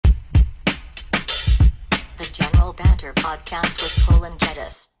Banter podcast with Cole and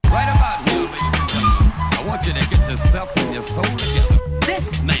Jettis. Right about here, ladies and gentlemen, I want you to get yourself and your soul together.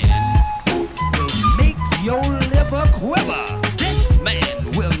 This man will make your liver quiver. This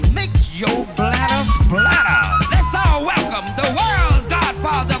man will make your bladder splatter. Let's all welcome the world's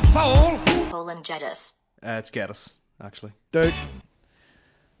godfather of soul, Cole and Jettis. It's Gettis, actually. Dude. Do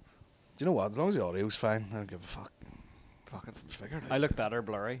you know what? As long as the audio's fine, I don't give a fuck. Fucking figure it out. I look better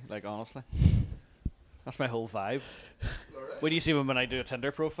blurry, like, honestly. That's my whole vibe. When you see when I do a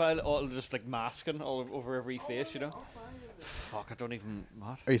Tinder profile, all just like masking all over every face, you know? Fuck, I don't even...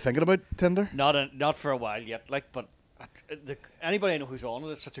 What? Are you thinking about Tinder? Not for a while yet, like, but anybody I know who's on it,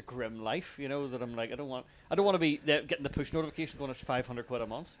 it's such a grim life, you know, that I'm like, I don't want to be getting the push notification going, it's 500 quid a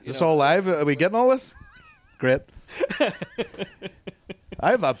month. Is this all live? Are we getting all this? Great. I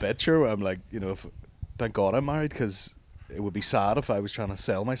have that bit, sure, where I'm like, you know, thank God I'm married, because it would be sad if I was trying to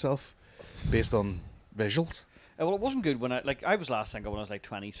sell myself based on visuals. Well, it wasn't good when I was last single when I was like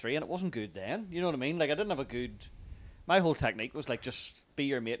 23, and it wasn't good then. You know what I mean? Like, I didn't have a good... My whole technique was like, just be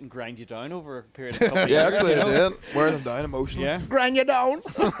your mate and grind you down over a period of a couple of years. Yeah, that's what you it know? did. Wear them down emotionally. Yeah. Grind you down.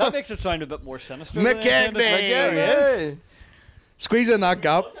 That makes it sound a bit more sinister. McKegney. Hey. Squeeze in that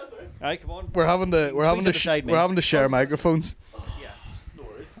gap. Alright, come on. We're having to share microphones. Yeah. No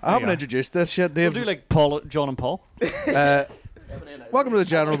worries. I haven't introduced this yet, Dave. We'll do like John and Paul. Welcome to the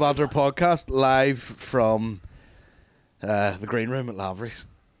General Banter podcast, live from the green room at Lavery's.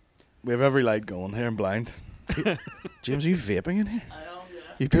 We have every light going here and blind. James, are you vaping in here? I am, yeah.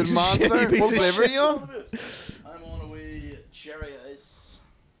 You Good piece of monster. shit, you piece What of flavour are shit. you on? I'm on a wee cherry ice.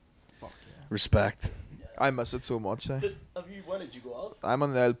 Fuck yeah. Respect. I miss it so much. When did you go out? I'm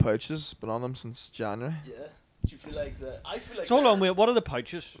on the old pouches. Been on them since January. Yeah. Do you feel like that? I feel like. So hold on, wait, what are the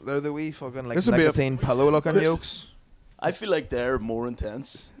pouches? They're the wee fucking like This would be a- nicotine pillow looking yolks. I feel like they're more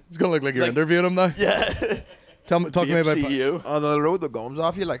intense. It's going to look like you're Like- interviewing him now. Yeah. Talk to me about... CEO. Oh, they'll roll the gums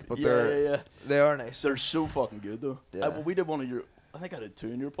off you like, but Yeah. they are nice. They're so fucking good though. Yeah. We did one of your. I think I did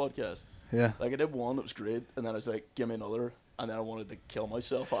two in your podcast. Yeah. Like I did one that was great, and then I was like, give me another, and then I wanted to kill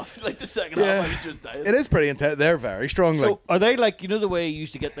myself after like the second Yeah. half. I was just dying. It is pretty intense. They're very strong. So Like, are they like, you know the way you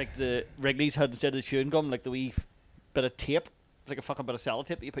used to get like the Wrigley's had instead of the chewing gum, like the wee bit of tape? It's like a fucking bit of sellotape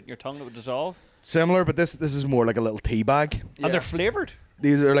that you put in your tongue that would dissolve? similar, but this is more like a little tea bag. Yeah. And they're flavoured.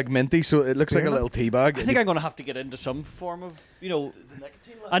 These are like minty, so it looks like a Spearmint? little tea bag. I think I'm going to have to get into some form of, you know, The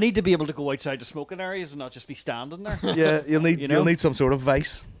nicotine I need to be able to go outside to smoking areas and not just be standing there. Yeah, you'll need You know? you'll need some sort of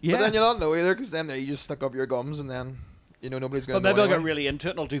vice. Yeah. But then you'll not know either, because then you just stick up your gums and then, you know, nobody's going But to know maybe I'll get anyway. really into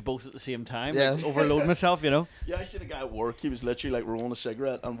it and I'll do both at the same time. Yeah. Like, overload myself, you know. Yeah, I seen a guy at work. He was literally like rolling a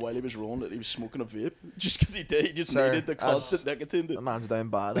cigarette, and while he was rolling it, he was smoking a vape. Just because he did, he just Sir, needed the constant nicotine. The man's down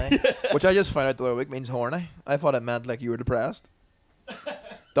bad, eh? Which I just found out the other week means horny. I thought it meant like you were depressed.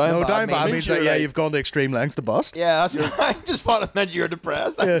 No, down bad means means you're that, yeah, like- you've gone to extreme lengths to bust. Yeah, that's what I just thought it meant you were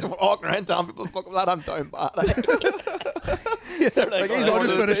depressed. I Yeah. just walking around telling people, fuck that, I'm down bad. Like, he's all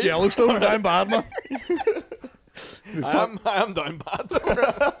just finished Yellowstone. Down bad, man. I am down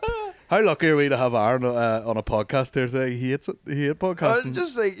bad. How lucky are we to have Aaron on a podcast here today? He hates it. He hates I podcasting. was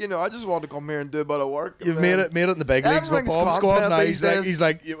just like, you know, I just want to come here and do a bit of work. You've and made then- it in the big leagues with Everything's Bomb Squad. content Now these days. he's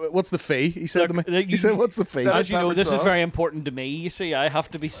like, what's the fee? He said to me. He said, what's the fee? As you know, peppered this is sauce. very important to me. You see, I have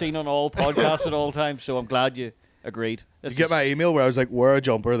to be seen on all podcasts at all times, so I'm glad you agreed. You This get is- my email where I was like, wear a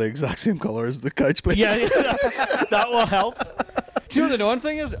jumper the exact same colour as the couch, please. Yeah, that will help. Do you know the annoying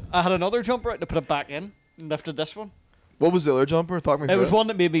thing is? I had another jumper and I put it back in and lifted this one. What was the other jumper? Talk me It through was one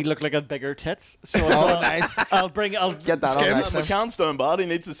that made me look like I had bigger tits. So nice. I'll Get that on Skims. next. McCann's down bad. He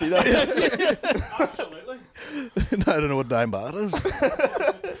needs to see that. Absolutely. I don't know what down bad is.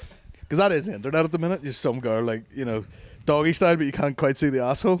 Because that is the internet at the minute. Just some girl, like, you know, doggy style, but you can't quite see the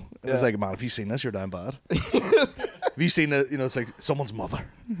asshole. It's Yeah. like, man, if you've seen this, you're down bad. Have you seen it? You know, it's like someone's mother.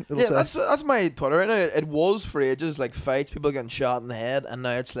 It'll Yeah, say. that's my Twitter right now. It was for ages like fights, people getting shot in the head, and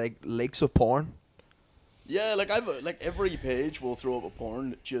now it's like leaks of porn. Yeah, like every page will throw up a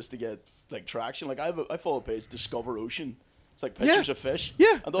porn just to get like traction. Like I follow a page Discover Ocean. It's like pictures of fish.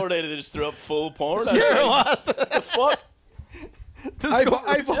 Yeah. And the other day they just threw up full porn. Yeah. What the fuck?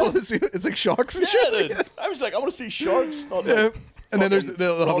 I follow this. It's like sharks and Yeah, shit. dude. I was like, I want to see sharks. Not Yeah. like And then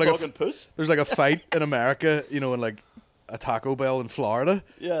they'll have hot like dog and puss. there's like a fight in America, you know, in like a Taco Bell in Florida.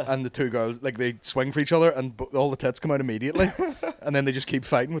 Yeah. And the two girls, like, they swing for each other and all the tits come out immediately. And then they just keep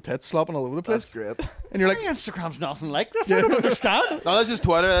fighting with tits slopping all over the place. That's great. And you're like, My Instagram's nothing like this. I don't understand. No, this is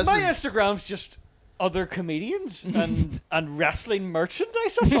Twitter. This My is Instagram's just other comedians and wrestling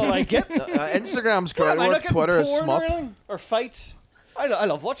merchandise. That's all I get. Instagram's What, crowd am I work. not getting Twitter is porn or smut. anything? Or fights. I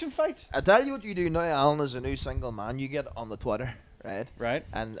love watching fights. I tell you what you do now, Alan, as a new single man, you get on the Twitter. right? Right.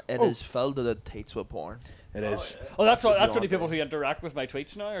 And it is filled to the teats with porn. It is. Oh, that's only people who interact with my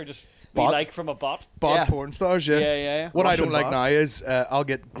tweets now, or just we Bot? like from a bot. Bot porn stars, yeah. Yeah. What I don't Russian like bots. now is I'll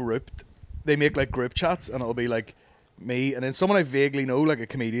get grouped. They make like group chats, and it'll be like me, and then someone I vaguely know, like a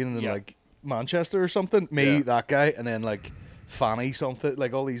comedian in like Manchester or something. Me, that guy, and then like Fanny something,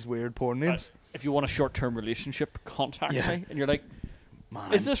 like all these weird porn names. If you want a short-term relationship, contact me, and you're like,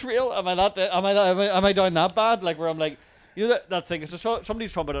 Man, is this real? Am I down that bad? Like where I'm like, you know that thing. So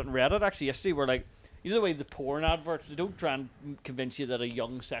somebody's talking about it on Reddit actually yesterday. Where like, you know the way the porn adverts, they don't try and convince you that a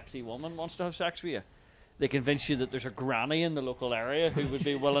young, sexy woman wants to have sex with you. They convince you that there's a granny in the local area who would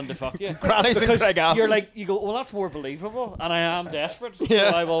be willing to fuck you. Granny's in Craigavon. You're like, you go, well, that's more believable, and I am desperate. So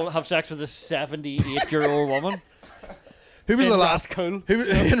I will have sex with a 78-year-old woman. who was in the last? Rathcoole. Who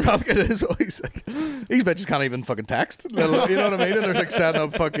in Rathcoole is always like, these bitches can't even fucking text. You know what I mean? And they're like setting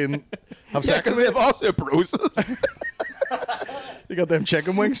up fucking have sex. Because we have osteoporosis. You got them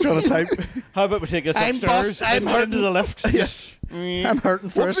chicken wings trying to type. How about we take this I'm upstairs bust- I'm and hurting. into the lift? Yes. I'm hurting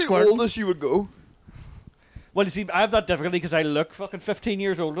for What's a the squirt. oldest you would go? Well, you see, I have that difficulty because I look fucking 15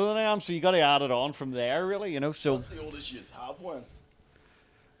 years older than I am, so you got to add it on from there, really, you know. So, What's the oldest you have went?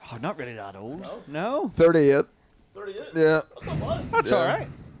 oh, not really that old. No? No, 38. 38? Yeah. That's not bad. that's Yeah. all right.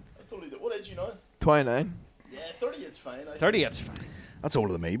 That's totally what age you know? 29. Yeah, 38's fine. I 30, it's fine. That's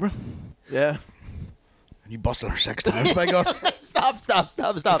older than me, bro. Yeah. You busted her 6 times, by God. Stop.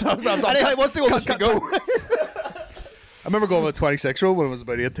 Anyway, what's the oldest you go? I remember going with a 26-year-old when I was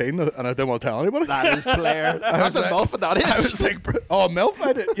about 18, and I didn't want to tell anybody. That is player. That's a MILF at that age. I was like, oh, MILF?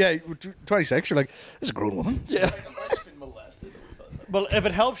 I did. Yeah, 26, you're like, this is a grown woman. Yeah. I've been molested. Well, if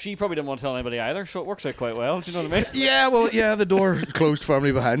it helps, she probably didn't want to tell anybody either, so it works out quite well. Do you know what I mean? Yeah, well, yeah, the door closed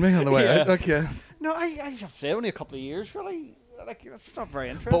firmly behind me on the way Yeah. out. Like, yeah. No, I have to say, only a couple of years, really. Like, that's not very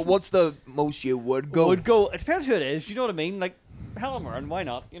interesting. But what's the most you would go? Would go. It depends who it is. You know what I mean? Like, Helen Mirren, why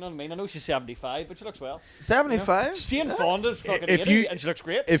not? You know what I mean? I know she's 75, but she looks well. 75? Jane Fonda's fucking If 80, you- and she looks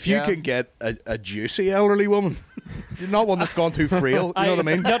great. If you can get a juicy elderly woman, not one that's gone too frail, you know what I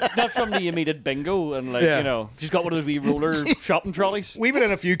mean? Not somebody you meet at bingo and, like, Yeah. you know, she's got one of those wee roller shopping trolleys. We've been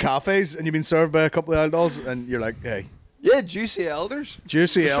in a few cafes, and you've been served by a couple of elders, and you're like, hey, Yeah, juicy elders.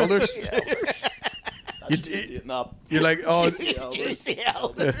 juicy elders. You're like, oh, Juicy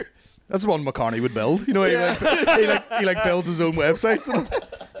elders. that's the one McCartney would build. You know, he builds his own websites. And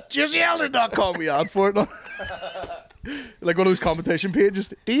juicyelder.com, we ad for it. Like one of those competition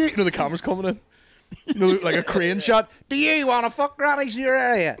pages. Do you know the camera's coming in? You know, like a crane shot. Do you want to fuck grannies in your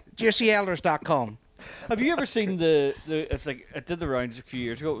area? juicyelders.com. Have you ever seen the it's like, it did the rounds a few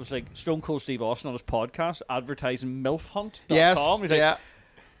years ago. It was like Stone Cold Steve Austin on his podcast advertising MILFhunt.com. Yes. He's like, Yeah.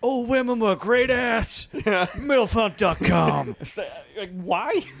 oh, women with great ass. MILFhunt.com. It's like,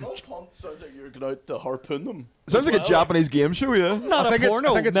 why? Milf Hunt sounds like you're going out to harpoon them. Sounds like a Well, Japanese game show, yeah. Not I think a it's- I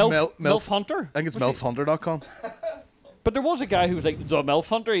porno. think it's MILF, Milf- MILF Hunter. I think it's milfhunter.com. But there was a guy who was like the MILF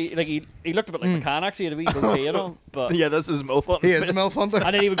Hunter. He looked a bit like McCann, actually. He had a wee bouquet, you know. But, Yeah, this is MILF Hunt. He is a milf hunter.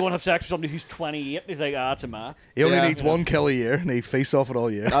 and then he would go and have sex with somebody who's 28. He's like, that's a man. He only Yeah. needs one kill a year, and he face off it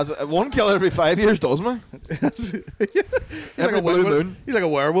all year. That's one kill every 5 years, doesn't he? He's Every a blue werewolf. moon. He's like a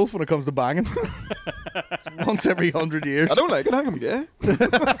werewolf when it comes to banging. Once every 100 years. I don't like it. I think I'm gay.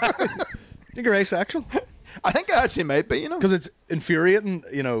 think you're asexual? I think I actually might be, you know. Because it's infuriating,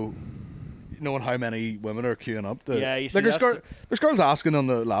 you know, knowing how many women are queuing up. Yeah, you see, like there's girls asking on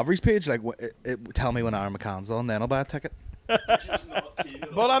the Lavery's page, like, tell me when Aaron McCann's on, then I'll buy a ticket. just not keen at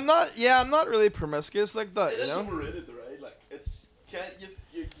all. But I'm not really promiscuous like that, It you is know? overrated, though, right? Like, it's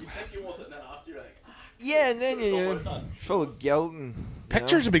you think you want it, and then after you're like, Yeah, and then Should've you're thought about that. full of guilt and...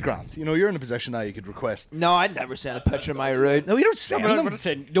 Pictures would be grand. You know, you're in a position now you could request. No, I'd never send a picture of my route. No, you don't send I'm them. not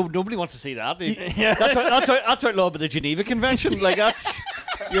saying nobody wants to see that. That's outlawed by the Geneva Convention. Like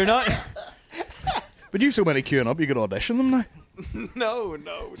you're not. But you've so many queuing up, you could audition them now. No.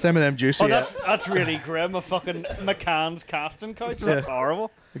 Same with them juicy. Oh, that's really grim. A fucking McCann's casting couch. That's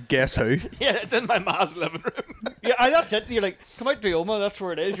horrible. Guess who? Yeah, it's in my ma's living room. Yeah, that's it. You're like, come out to Oma. That's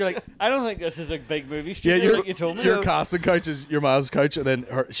where it is. You're like, I don't think this is a big movie Yeah, studio. Like you told me. your casting couch is your ma's couch, and then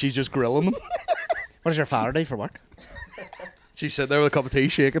she's just grilling them. What does your father do for work? She's sitting there with a cup of tea,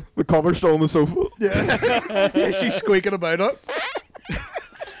 shaking. The cover's still on the sofa. Yeah, she's squeaking about it.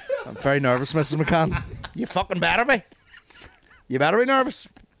 I'm very nervous, Mrs. McCann. You fucking better be. You better be nervous.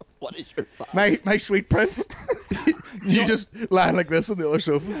 What is your father? My sweet prince. You just lying like this on the other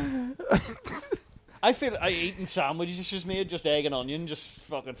sofa. I feel eating sandwiches she's made, just egg and onion, just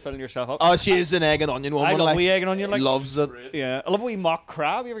fucking filling yourself up. Oh, she is an egg and onion woman. I love like, wee egg and onion. Like, loves it. yeah, I love a wee mock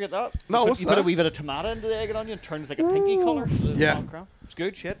crab. You ever get that? No, what's you put that? a wee bit of tomato into the egg and onion, it turns like a pinky colour. So Yeah. mock crab. It's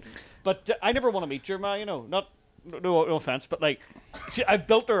good shit. But I never want to meet your ma. You know, not no offense, but like, see, I've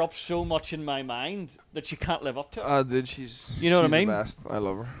built her up so much in my mind that she can't live up to it. Dude, she's You know what I she's mean? the best. I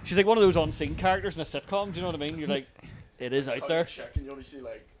love her. She's like one of those unseen characters in a sitcom. Do you know what I mean? You're like, it is out there. Checking, you only see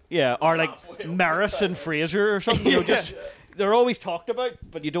like. Yeah, or like halfway up Maris the and Fraser or something. You know, just they're always talked about,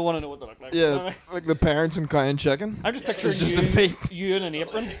 but you don't want to know what they look like. You know what I Yeah, mean? like the parents in Cayenne Chicken. I'm just picturing It's just the you, feet. you in an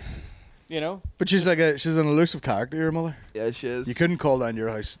apron. You know, But she's like she's an elusive character, your mother. Yeah, she is. You couldn't call down your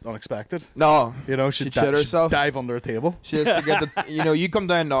house unexpected. No, You know, she'd shit herself. dive under a table. She has to get the. You know, you come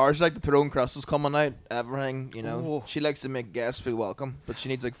down to ours, like the throne crystals coming out, everything. You know, Oh. she likes to make guests feel welcome, but she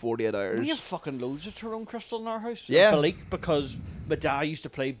needs like 48 hours. we have fucking loads of Tyrone crystal in our house. Yeah. Balik, because my dad used to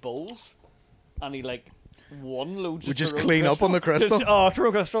play bowls, and he like won loads. We of just Tyrone clean up on the crystal? Just- oh,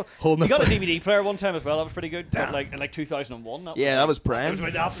 Tyrone crystal. Holding He got a the- DVD player one time as well. That was pretty good. But like in like 2001. Yeah, that was It prime. was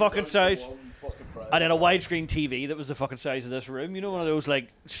about that fucking size. One fucking prize. And then a widescreen TV that was the fucking size of this room. You know, one of those like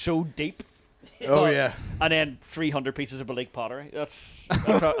so deep. Oh yeah. And then 300 pieces of Balik pottery. That's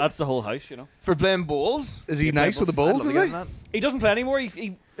the whole house. You know. For playing bowls. Is he nice with the I'd balls? love Is to get he? that. He doesn't play anymore.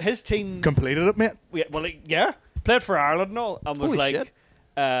 His team. Completed it, mate. Yeah, played for Ireland and all, and was Holy like,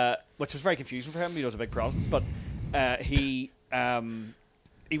 shit. which was very confusing for him. He was a big Protestant, but he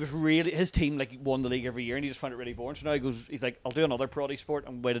was really, his team like won the league every year, and he just found it really boring. So now he's like, I'll do another proddy sport.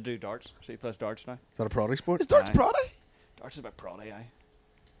 I'm way to do darts. So he plays darts now. Is that a product sport? Is darts Aye. Prada? Darts is about proddy, aye.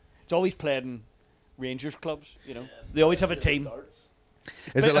 It's always played in Rangers clubs. You know, they always have a team. Darts.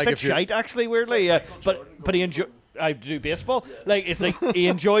 Is it like a bit if you're shite actually? Weirdly, yeah. But he enjoy. I do baseball. Like it's like he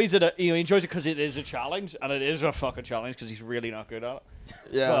enjoys it. He enjoys it because it is a challenge, and it is a fucking challenge because he's really not good at it.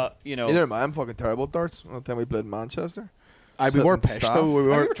 Yeah. But, you know, Neither am I. I'm fucking terrible at darts. One time we played in Manchester. we were Sitting pissed staff. though. We we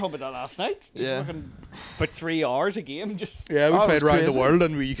were. were talking about that last night. It was Yeah. fucking about 3 hours a game. Just Yeah, we Oh, it played was around the crazy. world,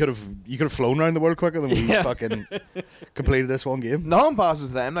 and you could have flown around the world quicker than we Yeah. fucking completed this one game. No one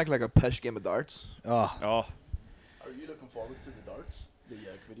passes them like a pish game of darts. Oh, oh, Are you looking forward to the darts? The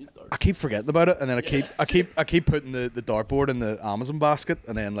comedian's darts? I keep forgetting about it, and then I keep putting the dartboard in the Amazon basket,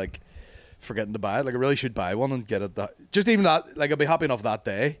 and then like forgetting to buy it. Like I really should buy one and get it. Just even that, like I'd be happy enough that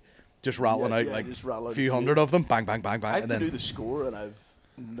day, just rattling out like just rattle a out few a few. hundred of them, bang, bang, bang, I bang, have and to do then the score, and I've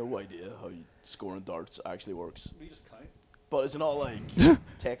no idea how scoring darts actually works. we just count. But is it not like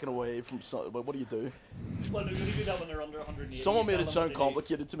taken away from some? What do you do? Well, they do that when they're under 180. Someone made it sound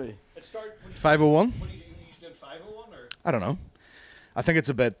complicated to me. It start. 501. What do you used to do? 501 or I don't know. I think it's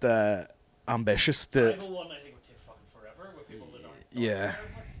a bit ambitious to. 501? I think would take fucking forever with people that aren't. Yeah.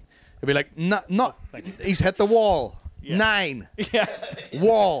 It'd be like, not. He's hit the wall. Yeah. 9 Yeah.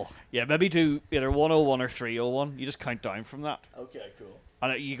 wall. Yeah, maybe do either 101 or 301. You just count down from that. Okay, cool.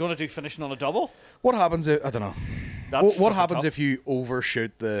 And you're going to do finishing on a double? What happens if I don't know? That's What fucking happens tough. if you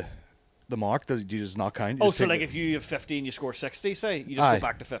overshoot the mark? Does you just not count? You Oh, just so take like the- if you have 50 and you score 60, say, you just Aye. go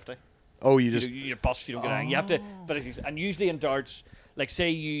back to 50. oh you You, just you bust, you don't get anything. You have to finish. And usually in darts, like say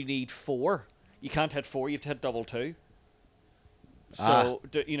you need 4, you can't hit 4, you have to hit double 2. So,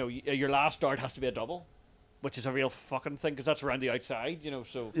 you know, your last dart has to be a double, which is a real fucking thing because that's around the outside, you know,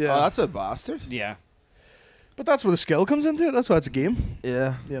 so. yeah. Oh, that's a bastard. Yeah. But that's where the skill comes into it. That's why it's a game.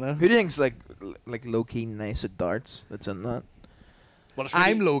 Yeah. You know. Who do you think's like low key nice at darts? That's in that. Well, it's really,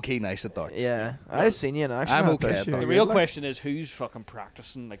 I'm low key nice at darts. Yeah, I've seen you in action. I'm at okay this at year. darts. the real question is who's fucking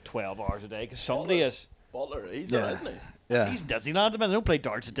practicing like 12 hours a day because somebody is. Butler, he's Yeah. there, isn't he? Yeah. He's Disneyland, man. They don't play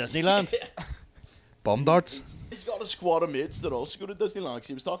darts at Disneyland. Bum darts. He's got a squad of mates that also go to Disneyland. 'Cause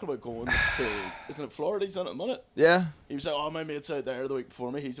he was talking about going to, isn't it Florida? He's on it at the minute. Yeah. He was like, oh, my mate's out there the week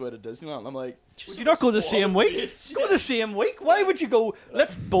before me. He's away to Disneyland. And I'm like, Would you not go the same week? Go the same week? Why would you go?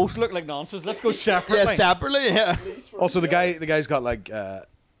 Let's both look like nonsense. Let's go separately. Yeah, separately. Yeah. Also, the guy's got like,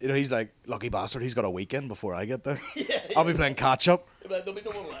 you know, he's like lucky bastard. He's got a weekend before I get there. I'll be playing catch up. There'll be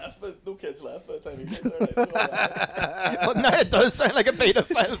no one left, but no kids left by the time he gets there. Like, no one left. Well, now it does sound like a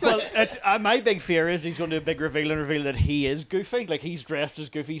pedophile. Well, it's, my big fear is he's going to do a big reveal and reveal that he is Goofy. Like he's dressed as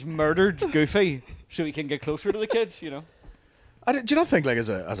Goofy. He's murdered Goofy so he can get closer to the kids. You know. Do you not think like as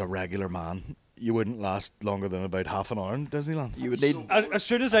a regular man, you wouldn't last longer than about half an hour in Disneyland? You would need. As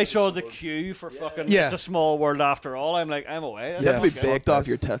soon as I saw the queue for fucking Yeah. It's a Small World After All, I'm like, I'm away. You have to be Yeah. baked Fuck off this.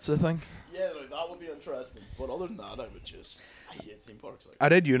 your tits, I think. Yeah, no, that would be interesting. But other than that, I hate theme parks. Like, I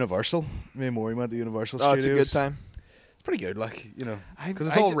did Universal. Me and Maury went to Universal Oh, it's a Studios. good time. It's pretty good, like you know, I- because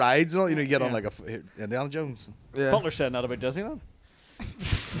it's I all ju- rides and all. You know, you get on Yeah. like Indiana Jones. Yeah. Butler said that about Disneyland.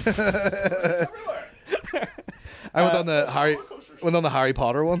 I went on the Harry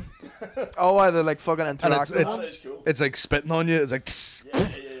Potter one, Oh, why they're like fucking and interactive. that is cool. it's like spitting on you. It's like tss, Yeah.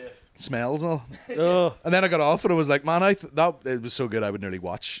 smells and all. Ugh. And then I got off and I was like, man, that it was so good. I would nearly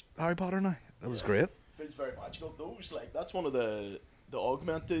watch Harry Potter now. That was great. Feels very magical. Those, like, that's one of the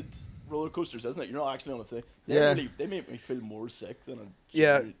augmented roller coasters, isn't it? You're not actually on a thing. Yeah. They make me feel more sick than a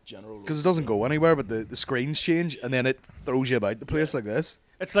Yeah, general. because it doesn't go anywhere, but the screens change, and then it throws you about the place like this.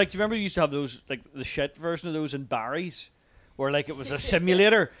 It's like, do you remember you used to have those, like the shit version of those in Barry's, where like it was a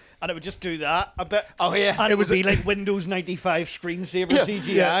simulator and it would just do that a bit. Oh, yeah. And it would be like Windows 95 screensaver Yeah.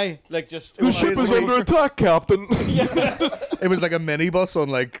 CGI, like just. The ship is under attack, Captain. It was like a minibus on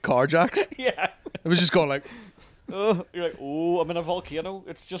like car jacks. Yeah. It was just going like, Oh, you're like, oh, I'm in a volcano.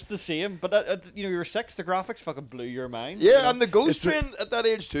 It's just the same. But you know, you're 6. The graphics fucking blew your mind. Yeah, you know? and the ghost train at that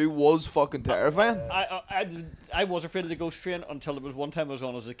age too was fucking terrifying. I was afraid of the ghost train until there was one time I was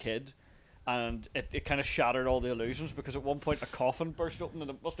on as a kid, and it kind of shattered all the illusions because at one point a coffin burst open and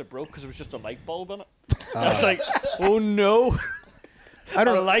it must have broke because there was just a light bulb in it. I was like, oh no, I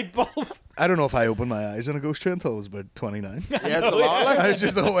don't a know. light bulb. I don't know if I opened my eyes in a ghost train until I was about 29. Yeah, it's a lot. Like. I was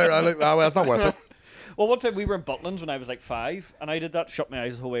just the whole way around like, oh, well, it's not worth it. Well, one time we were in Butlins when I was like 5, and I did that, shut my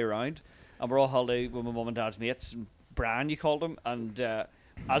eyes the whole way around, and we're all holiday with my mum and dad's mates, and Brian, you called him, and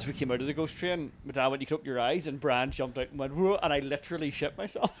as we came out of the ghost train, my dad went, you close your eyes, and Brian jumped out and went, whoa, and I literally shit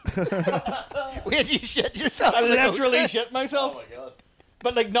myself. Wait, you shit yourself? I literally shit myself. Oh my god.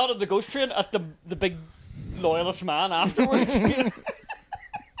 But like not at the ghost train, at the big loyalist man afterwards.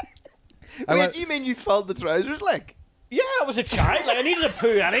 Wait, you mean you felt the trousers like? Yeah, I was a child. Like I needed a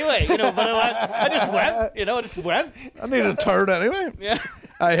poo anyway, you know. But I just went, you know. I just went. I needed a turd anyway. Yeah.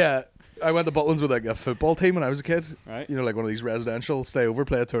 I went to Butlins with like a football team when I was a kid. Right. You know, like one of these residential stay over,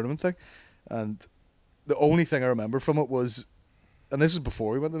 play a tournament thing. And the only thing I remember from it was, and this is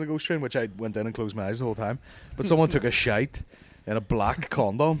before we went to the ghost train, which I went in and closed my eyes the whole time. But someone took a shite in a black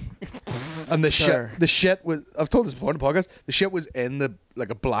condom, and the shit was. I've told this before in the podcast. The shit was in the like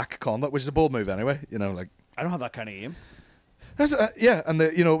a black condom, which is a bold move anyway. You know, like. I don't have that kind of aim. Yeah, and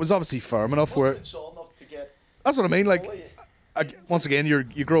it was obviously firm enough where. It's all enough to get. That's what I mean. Like, once again, you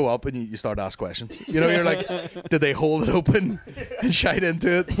grow up and you start to ask questions. You know, you're like, did they hold it open and shite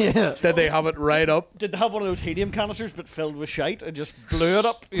into it? Yeah. Did they have it right up? Did they have one of those helium canisters but filled with shite and just blew it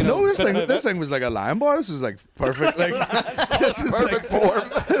up? You know, No, this thing was like a lion bar. This was like perfect. Like this was Perfect like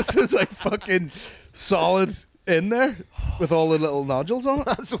form. This was like fucking solid in there with all the little nodules on it.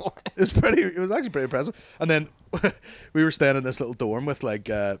 That's why. It was actually pretty impressive. And then we were staying in this little dorm with like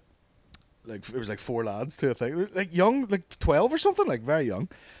it was like 4 lads to a thing. They were, like young, like 12 or something, like very young.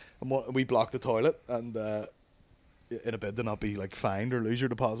 And we blocked the toilet, and in a bid to not be like fined or lose your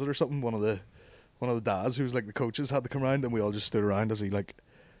deposit or something, one of the dads who was like the coaches had to come around, and we all just stood around as he like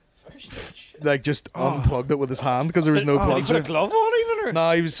just unplugged it with his hand because there was no Did plug. he put a glove on even? Or?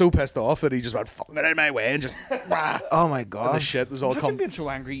 No, he was so pissed off that he just went fucking it out of my way and just Oh my and the god. shit was all Imagine come. being so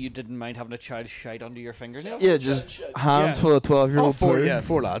angry you didn't mind having a child shite under your fingernails. Yeah, just hands Yeah. full of 12-year-old.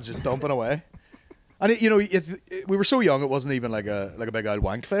 Four lads just dumping away. And we were so young, it wasn't even like a big old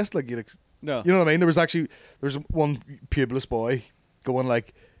wank fest. Like No. you know what I mean? There was one pubeless boy going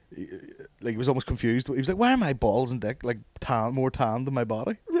like he was almost confused. He was like, "Why are my balls and dick like more tan than my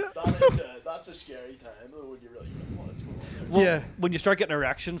body?" That's a scary time though when you really want what's going on there. Well, Yeah. when you start getting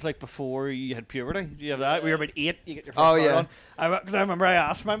erections, like before you had puberty, do you have that? We were about 8, you get your first Oh, hard yeah. on. Because I remember I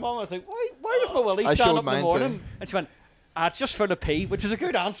asked my mum, I was like, why does my willy I stand showed up in the mine morning? too. And she went, it's just full of pee, which is a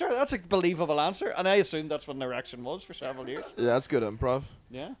good answer. That's a believable answer. And I assumed that's what an erection was for several years. Yeah, that's good improv.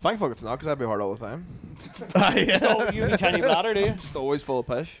 Yeah. Thank fuck it's not, because I'd be hard all the time. Oh, you have a tiny bladder, do you? It's always full of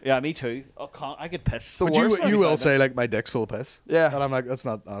piss. Yeah, me too. Oh, I get pissed. the But worst. you will say like my dick's full of piss. Yeah. And I'm like, that's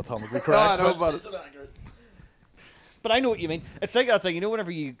not anatomically No, correct. I know, but It's an accurate. But I know what you mean. It's like that thing, you know,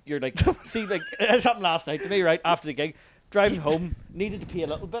 whenever you're like, see, like, it happened last night to me, right, after the gig, driving home, needed to pee a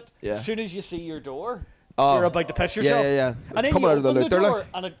little bit. Yeah. As soon as you see your door, Oh. you're about to piss yourself. Yeah. And It's then coming you out of the open looter, door like.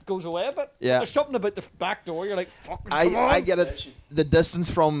 and it goes away a bit. Yeah. There's something about the back door, you're like, fucking come on. I get it. The distance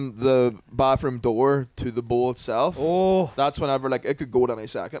from the bathroom door to the bowl itself. Oh. That's whenever like it could go at any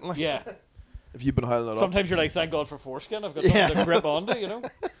second. Like Yeah. if you've been howling it up. Sometimes you're like, thank God for foreskin. I've got Yeah. something to grip onto, you know?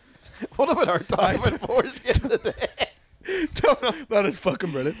 What about our time with foreskin today? That is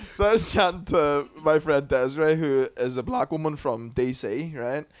fucking brilliant. So I was chatting to my friend Desiree, who is a black woman from DC,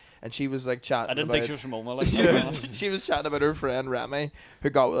 right? And she was like chatting. I didn't about, think she was from Oma. Like, She was chatting about her friend Remy, who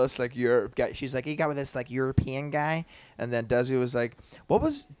got with us like Europe guy. She's like, he got with this like European guy, and then Desi was like,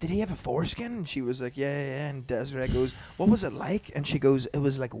 did he have a foreskin? And she was like, yeah. And Desiree goes, what was it like? And she goes, it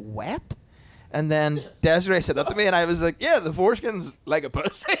was like wet. And then Desiree said that to me, and I was like, yeah, the foreskin's like a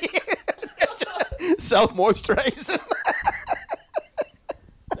pussy, self-moisturizing.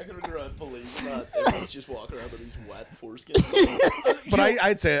 They're gonna go around believing that everyone's just walking around with these wet foreskins. But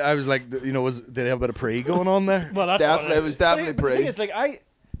I'd say I was like, did he have a bit of pre going on there? well, that's Definitely, it was definitely but the thing pretty. is, like,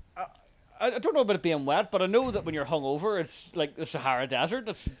 I don't know about it being wet, but I know that when you're hungover, it's like the Sahara Desert.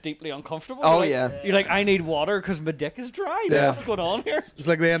 It's deeply uncomfortable. Oh, You're like, yeah. You're like, I need water because my dick is dry. Yeah. What's going on here? It's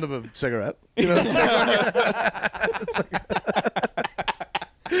like the end of a cigarette. You know?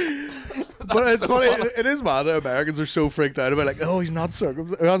 But it's funny. It is mad that Americans are so freaked out about like, oh, he's not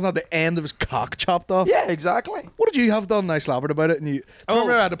circumcised. That's not the end of his cock chopped off. Yeah, exactly. What did you have done? I slabbered about it, and you. I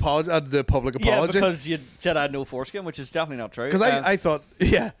remember I had I had the public Yeah, apology because you said I had no foreskin, which is definitely not true. because I thought,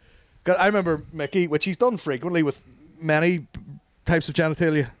 yeah, 'cause I remember Mickey, which he's done frequently with many types of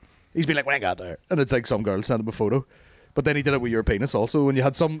genitalia. He's been like, "We ain't got there," and it's like some girl sent him a photo. But then he did it with your penis also when you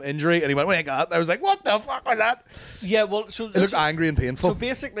had some injury, and he went, "We ain't got." And I was like, "What the fuck was that?" Yeah, well, so It looked angry and painful. So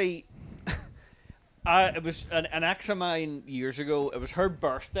basically, it was an ex of mine years ago. It was her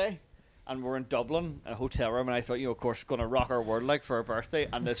birthday, and we're in Dublin in a hotel room. And I thought, of course, going to rock our world like for her birthday.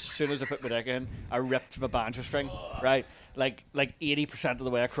 And as soon as I put my dick in, I ripped my banjo string, right, like 80% of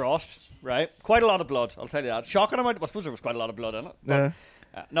the way across, right. Quite a lot of blood, I'll tell you that. Shocking amount. I suppose there was quite a lot of blood in it. But,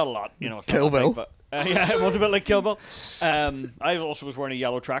 not a lot, It's Kill not that Bill. big, but, yeah, it was a bit like Kill Bill. I also was wearing a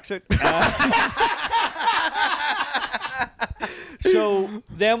yellow tracksuit. So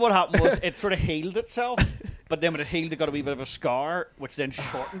then what happened was it sort of healed itself, but then when it healed, it got a wee bit of a scar, which then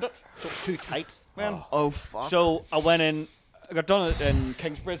shortened it. So it was too tight, man. Oh, fuck. So I went in, I got done in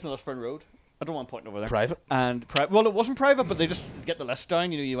Kingsbridge on Lisburn Road. I don't want pointing over there. Private? And well, it wasn't private, but they just get the list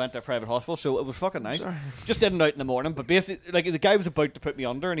down. You went to a private hospital, so it was fucking nice. Just didn't out in the morning, but basically, like the guy was about to put me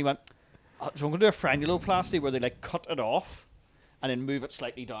under, and he went, so I'm going to do a frenuloplasty where they like cut it off, and then move it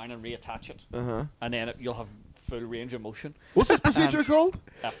slightly down and reattach it, and then you'll have full range of motion. What's this procedure called?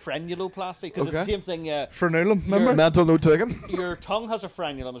 A frenuloplasty, because it's the same thing. Frenulum, remember? Mental note taken. Your tongue has a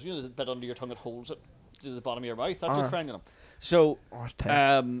frenulum. It's the bit under your tongue that holds it to the bottom of your mouth. That's your frenulum. So,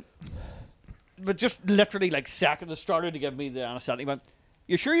 but just literally like seconds started to give me the anaesthetic. He went,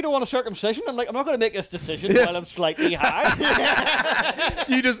 "You sure you don't want a circumcision?" I'm like, "I'm not going to make this decision while I'm slightly high."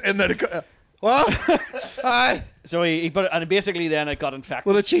 You just in there. What? Hi. So he put it, and basically then it got infected.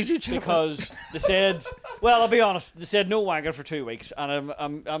 Well, a cheesy chip. Because they said, well, I'll be honest, they said no wanking for 2 weeks, and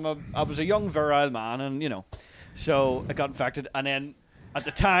I was a young virile man, and so it got infected, and then at the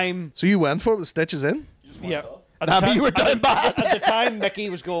time, So you went for it with stitches in? yeah, You were down bad. At the time,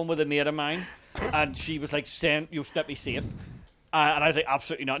 Mickey was going with a mate of mine, and she was like, let me see it. And I was like,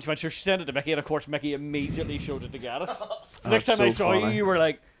 absolutely not. She went, sure, she sent it to Mickey, and of course, Mickey immediately showed it to Gaddis. So next time so I saw funny. you were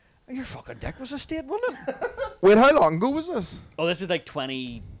like, your fucking dick was a state, wasn't it? Wait, how long ago was this? Oh, this is like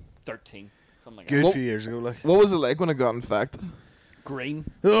 2013. Something like Good that. few years ago, like. What was it like when it got infected? Green.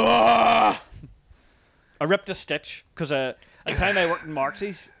 Ah! I ripped a stitch because at the time I worked in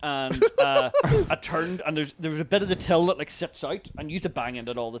Marxie's, and I turned, and there was a bit of the till that like sits out, and you used to bang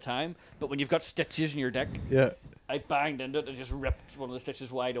into it all the time. But when you've got stitches in your dick, Yeah. I banged into it and just ripped one of the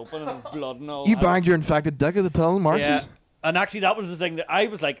stitches wide open and blood and all. You that. banged your infected dick at the tunnel, Yeah. Marches? And actually, that was the thing that I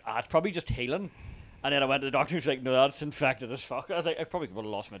was like, it's probably just healing. And then I went to the doctor, and he was like, no, that's infected as fuck. I was like, I probably would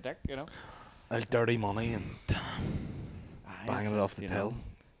have lost my dick, Dirty money and banging it off the till.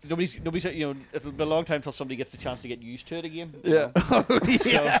 Nobody said, it'll be a long time until somebody gets the chance to get used to it again. Yeah. So,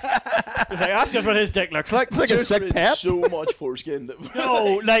 it's like, that's just what his dick looks like. It's like a Just sick read pet. so much foreskin.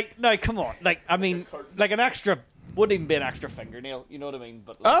 That No, come on. Like, I mean, like an extra, wouldn't even be an extra fingernail, you know what I mean?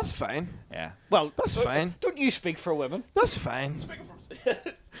 But like, That's fine. yeah. Well, That's fine. Don't you speak for women? That's fine.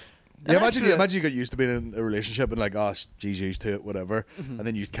 Yeah, imagine you got used to being in a relationship and like, oh, she's used to it, whatever, and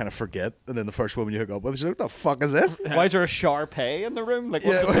then you kind of forget, and then the first woman you hook up with, she's like, what the fuck is this? Why is there a Sharpay in the room? Like,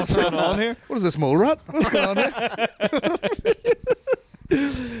 Yeah, what's going on here? What is this, mole rat? What's going on here?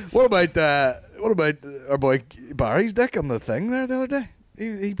 What about our boy Barry's dick on the thing there the other day?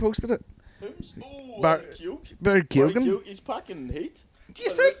 He posted it. Oh, Barry Barry Keoghan. Keoghan. He's packing heat. Do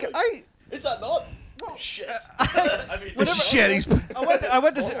you think Is that not? Oh shit! I mean, This is shit. He's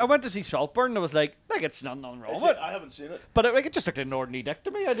I went to see Saltburn, and I was like it's nothing wrong with it. I haven't seen it. But it just looked like an ordinary dick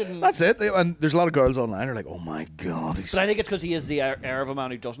to me. I didn't. That's it. And there's a lot of girls online who are like, oh my god, he's. But I think it's because he is the heir of a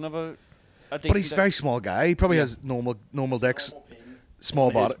man who doesn't have a decent But he's a dick. very small guy. He probably has normal dicks, small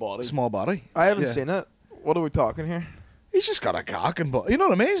His body, body. small body. I haven't Yeah. seen it. What are we talking here? He's just got a cock and butt. You know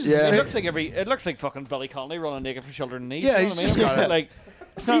what I mean? He's Yeah. just- It looks like fucking Billy Connolly running naked for children in need. Yeah, you know he's what I just mean? got it. like.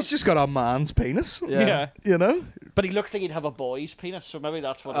 It's not, he's just got a man's penis. yeah. You know. But he looks like he'd have a boy's penis, so maybe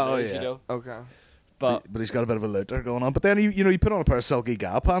that's what Oh, it is, yeah. you know. Okay. But But he's got a bit of a looter going on. But then you put on a pair of silky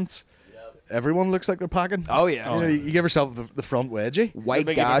Gap pants. Everyone looks like they're packing. Oh, yeah. You know, you give yourself the front wedgie. White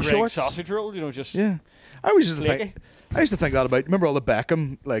big guy Greg shorts. sausage roll, just Yeah. I used to Flaky. think. I used to think that about. Remember all the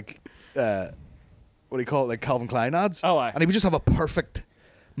Beckham like, what do you call it? Like Calvin Klein ads. Oh, aye. And he would just have a perfect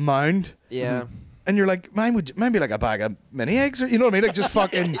mound. Yeah. and you're like, mine be like a bag of mini eggs, or you know what I mean? Like just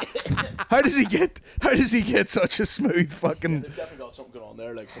fucking. How does he get such a smooth fucking? They've definitely got something going on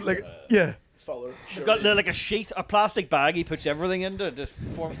there, like some yeah. Fella. He's got like a sheath, a plastic bag. He puts everything into just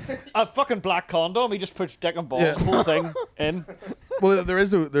form a fucking black condom. He just puts dick and balls, the whole thing in. Well, there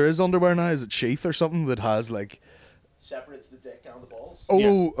is underwear now. Is it sheath or something that has like separates the dick and the balls.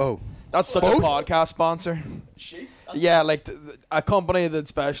 Oh. That's such Both? a podcast sponsor. Sheath. Yeah, like a company that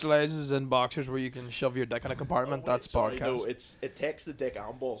specializes in boxers where you can shove your dick in a compartment. That's sorry, podcast. No, it takes the dick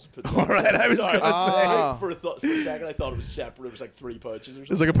and balls. All right, I was Sorry, gonna say. For a second, I thought it was separate. It was like 3 pouches or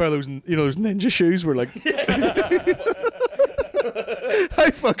something. It's like a pair of those, those ninja shoes where like.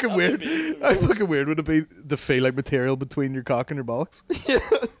 How fucking weird would it be to feel like material between your cock and your bollocks?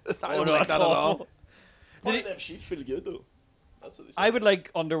 I don't like that at all. One of them sheath feel good though. That's what they say. I would like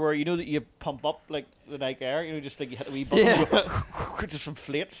underwear, that you pump up like the Nike Air, just like you hit a wee button, and go, just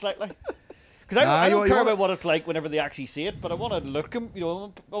inflate slightly. Because I don't care about what it's like whenever they actually see it, but I want to look them. I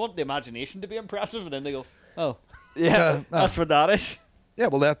want the imagination to be impressive, and then they go, "Oh, Yeah, that's what that is." Yeah,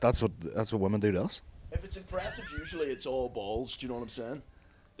 well that's what women do to us. If it's impressive, usually it's all balls. Do you know what I'm saying?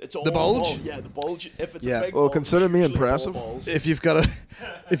 It's all The bulge? Ball. Yeah, the bulge. If it's Yeah. a big Well, bulge, consider it's me usually all impressive. balls. If you've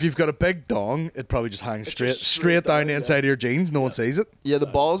got a big dong, it probably just hangs It's straight just straight down down, the yeah. inside of your jeans. No one sees it. yeah. The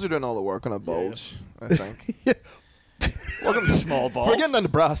balls are doing all the work on a bulge. I think. Welcome to small balls. We're getting into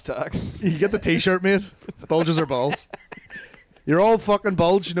brass tacks. You get the t-shirt made. Bulges are balls. You're all fucking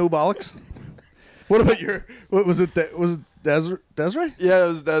bulge, no bollocks. What about what was it? Was it Desiree? Yeah, it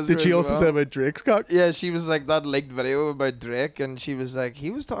was Desiree. Did she as also well. say about Drake's cock? Yeah, she was like that leaked video about Drake, and she was like, he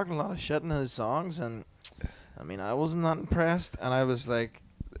was talking a lot of shit in his songs, and I mean, I wasn't that impressed, and I was like,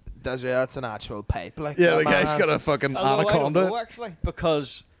 Desiree, that's an actual pipe. Like, Yeah, that the man guy's has got a- a fucking Although I don't anaconda. know, actually,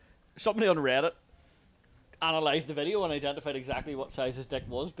 because somebody on Reddit analysed the video and identified exactly what size his dick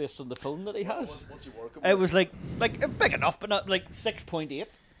was based on the phone that he has. What's he working It with? was like big enough, but not like 6.8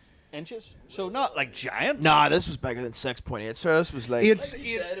 inches. So not like giant. Nah, this was bigger than 6.8. So this was like, It's Like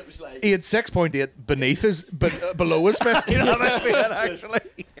you said, it was like. He had 6.8 beneath his, below his fist, actually.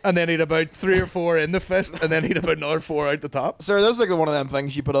 and then he'd about 3 or 4 in the fist, and then he'd about another 4 out the top. sir, this is like one of them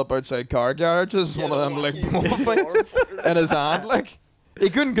things you put up outside car garages. Yeah, one of the them like wacky things in his hand. Like,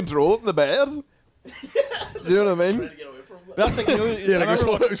 he couldn't control it in the bed. Do you know what I Trying mean? to get away from him. But that's like, Yeah, like I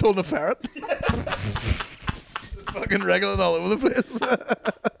remember he was holding a ferret. Just fucking wriggling all over the place.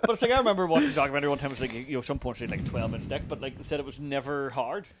 but it's like I remember watching a documentary one time. It was like some porn like a 12-inch dick, but like they said it was never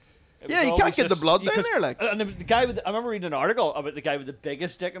hard. It was Yeah, you can't always get the just- blood you down could- there, like. And the guy with I remember reading an article about the guy with the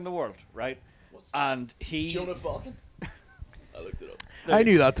biggest dick in the world, right? And he Jonah Falcon. I looked it up. I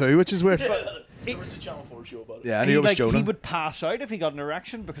knew that too, which is weird. There was a Channel 4 show about it. Yeah, I knew it was he Jonah. would pass out if he got an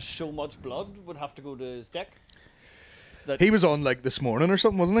erection because so much blood would have to go to his dick. That He was on like this morning or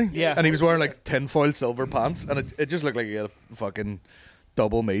something, wasn't he? Yeah. And he was wearing like tinfoil silver pants, and it just looked like he had a fucking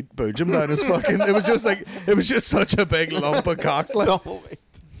double meat boojum down his fucking. It was just such a big lump of cock. Like,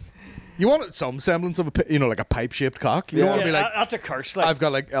 you want some semblance of like a pipe shaped cock. You don't Yeah. want to be like, that's a curse. Like, I've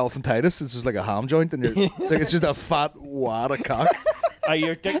got like elephantitis. It's just like a ham joint, and you're like, it's just a fat wad of cock.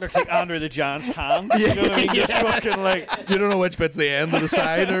 your dick looks like Andrew the Giant's hand. You know what I mean? Just fucking like. You don't know which bit's the end or the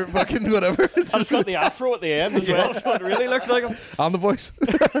side or fucking whatever. It's And it's just got the afro at the end as well, so it really looks like him. on the voice.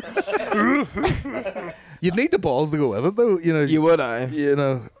 You'd need the balls to go with it, though. You know. You would, I. You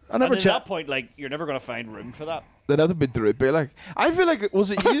know. I And never at checked. that point, like, you're never going to find room for that. They'd have to be droopy. Like, I feel like, was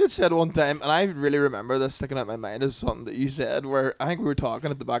it you that said one time, and I really remember this sticking out my mind as something that you said, where I think we were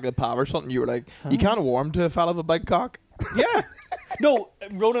talking at the back of the pub or something, you were like, you can't warm to a fella with a big cock. Yeah. No,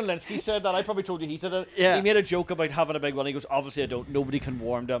 Ronan Linsky said that. I probably told you he said it. Yeah. He made a joke about having a big one. He goes, obviously I don't. Nobody can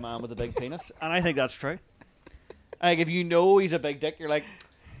warm to a man with a big penis. And I think that's true. Like, if you know he's a big dick, you're like,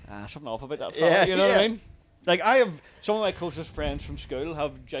 something off about that fella. Yeah, You know what I yeah. mean? Like, I have some of my closest friends from school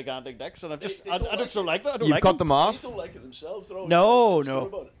have gigantic dicks, and I've just, They I don't just don't like that. I don't You've like cut them. them They off. don't like it themselves. They're always No, insecure no.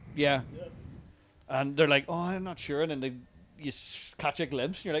 about it. Yeah. Yeah. And they're like, oh, I'm not sure. And then you catch a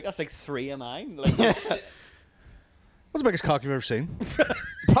glimpse, and you're like, that's like 3 of mine. Like, it's- What's the biggest cock you've ever seen?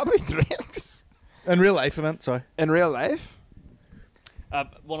 Probably drinks. In real life, I meant. Sorry. In real life?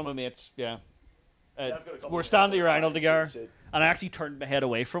 one of my mates, yeah. Yeah, I've got a couple We're of standing friends urinal that together, say- and I actually turned my head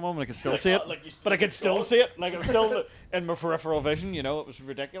away from him, and I could still Like see that, it. like you But I could still still saw see it. Like, it was still in my peripheral vision, you know, it was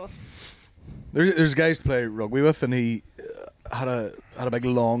ridiculous. There's guys to play rugby with, and he had a big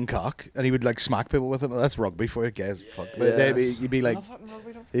long cock, and he would like smack people with it. That's rugby for you, guys. Fuck. But Yes. he'd be like,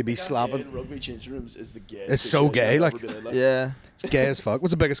 he'd be Gay slapping. in rugby changing rooms is the gay. It's so gay, like- Yeah. It's gay as fuck.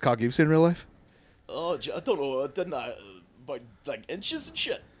 What's the biggest cock you've seen in real life? Oh, I don't know. Didn't I? About like inches and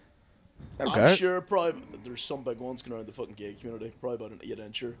shit. Okay. I'm sure probably there's some big ones going around the fucking gay community. Probably about an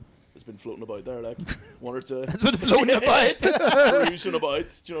 8-incher. has been floating about there, like one or two. It's been floating about. Cruising about.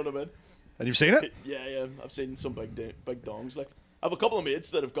 Do you know what I mean? And you've seen it? Yeah. I've seen some big dongs. Like, I have a couple of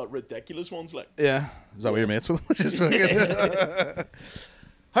mates that have got ridiculous ones. Like, Yeah. Is that what your mates with? Just fucking-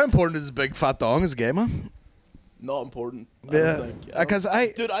 How important is a big fat dong as a gay man? not important. I Yeah, don't think. because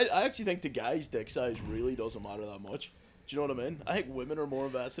I Dude, I actually think the guy's dick size really doesn't matter that much. Do you know what I mean? I think women are more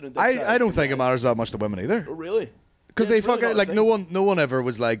invested in dick size. I don't than think it guys. matters that much to women either. Oh, really? Because Yeah, they it's really fucking not a like thing. no one ever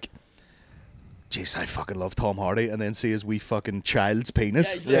was like, jeez, I fucking love Tom Hardy, and then see his wee fucking child's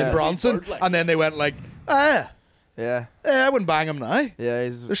penis Yeah, in exactly. Bronson, Bird, like. and then they went like, Yeah. I wouldn't bang him now. Yeah,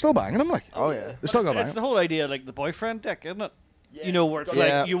 he's. They're still banging him, like. Oh yeah. They're still gonna bang It's the him. whole idea, like the boyfriend dick, isn't it? Yeah. You know, where it's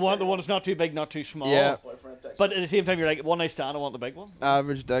Yeah. like you want the one that's not too big, not too small. Yeah. Boyfriend dick. But at the same time, you're like, one night stand, I want the big one.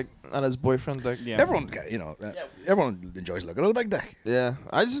 Average dick and his boyfriend dick. Yeah. Everyone, everyone enjoys looking at a big dick. Yeah,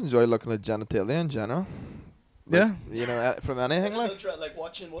 I just enjoy looking at genitalia in general. Yeah, You know, from anything like. like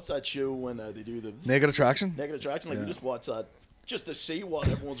watching, what's that show when they do the naked attraction. Naked Attraction? Like, Yeah. you just watch that just to see what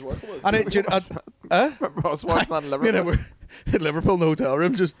everyone's working with. And it, Remember I was watching that in me and him Liverpool. were in Liverpool in the hotel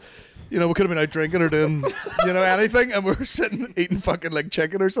room, just, we could have been out drinking or doing, anything, and we were sitting eating fucking like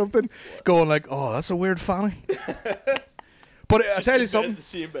chicken or something, going like, oh, that's a weird fanny. But I tell you Just in bed, something, the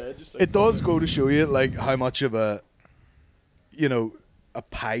same bed, just like, it does go to show you like how much of a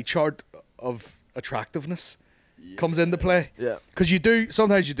pie chart of attractiveness comes into play. Yeah. Because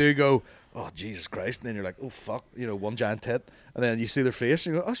sometimes you do go, oh, Jesus Christ, and then you're like, oh, fuck, one giant tit, and then you see their face,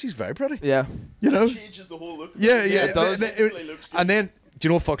 and you go, oh, she's very pretty. Yeah. it changes the whole look. of Yeah, it. yeah, it does. Instantly looks good. And then, do you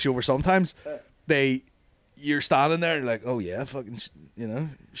know what fucks you over sometimes? You're standing there and you're like, oh yeah, fucking,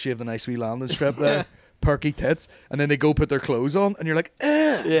 shave the nice wee landing strip there, perky tits, and then they go put their clothes on, and you're like,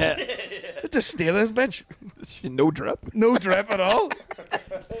 Yeah. what the state of this bitch? No drip. No drip at all.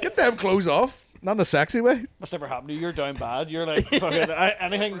 Get them clothes off. Not in a sexy way. That's never happened to you. You're down bad. You're like, fucking,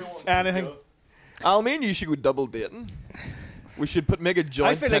 anything. Al, me and you should go double dating. We should make a I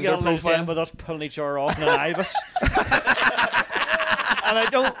joint feel like Tinder it'll just end profile. with us pulling each other off in an ibis. And I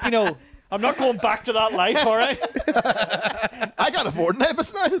don't, I'm not going back to that life, all right? I can't afford an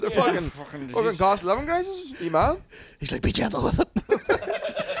ibis now. They're fucking fucking cost living crisis. You mad? He's like, be gentle with it.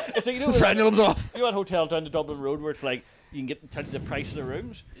 It's like, The frenulum's off. You know that hotel down the Dublin Road where it's like you can get in touch with the price of the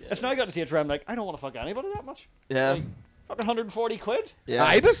rooms? It's now got to the stage where I'm like, I don't want to fuck anybody that much. Yeah. Like, fucking 140 quid? Yeah.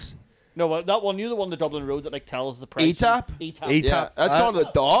 Ibis? No, that one, the one the Dublin Road that like tells the price. E-tap? E-tap. E-tap. Yeah. That's gone to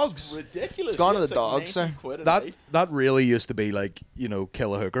the dogs. Ridiculous. It's gone to Yeah, the like dogs, 90 sir. quid a That night, that really used to be like,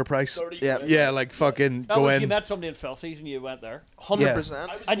 kill a hooker price. 30 Yeah. quid. Yeah, like fucking That go was in. you met somebody in Filthies and you went there. 100%. I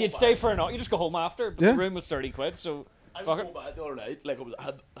was And you'd going stay back- for a night. You just go home after, but Yeah. the room was 30 quid, so I was fuck going it. back the other night. Like,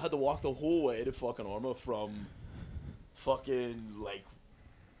 I had to walk the whole way to fucking Armagh from fucking, like,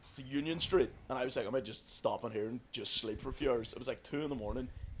 the Union Street. And I was like, I might just stop in here and just sleep for a few hours. It was like 2 a.m.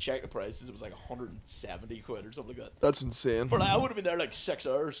 Check the prices. It was like 170 quid or something like that. That's insane. But I would have been there like 6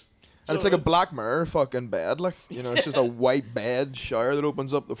 hours. And it's like a Black Mirror fucking bed, like, it's just a white bed, shower that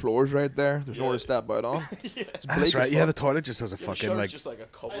opens up, the floor's right there. There's nowhere to step out on. It's bleak That's as right. Yeah, fuck. the toilet just has a Yeah, the fucking shower's like. just like a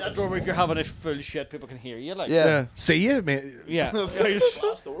couple. That door where if you're having a full shit, people can hear you. Like, Yeah. See you, mate. Yeah.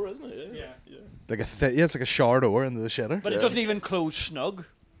 glass door, isn't it? Yeah. Yeah. Like it's like a shower door into the shitter. But it doesn't even close snug.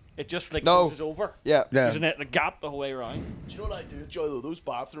 It just like No. closes over. Yeah. Yeah. There's a gap the whole way around. Do you know what I do enjoy though? Those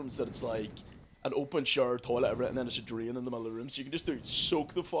bathrooms that it's like an open shower, toilet, everything, and then there's a drain in the middle of the room, so you can just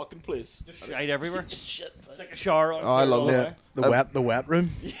soak the fucking place. Just shite everywhere. Just shit. It's like a shower. Oh, I love all the Yeah, way. the wet room.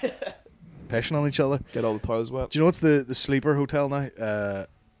 Yeah. Pissing on each other. Get all the toilets wet. Do you know what's the sleeper hotel now? The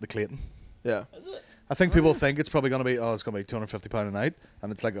Clayton. Yeah. Is it? I think people think it's probably gonna be it's gonna be £250 a night,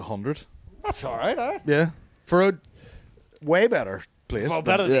 and it's like 100. That's alright, eh? Yeah, for a way better place. Well, than-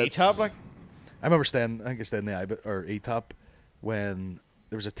 better than yeah, E-Tab, like. I remember staying. I think I stayed in the IBIT or E-Top when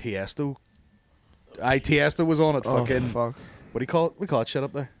there was a Tiesto. Tiesto was on it. Fucking. fuck. What do you call it? We call it shit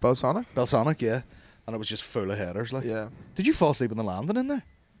up there. Belsonic? Belsonic, yeah. And it was just full of headers. Like, Yeah. did you fall asleep on the landing in there?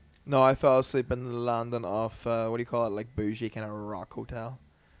 No, I fell asleep in the landing off, what do you call it, like bougie kind of rock hotel.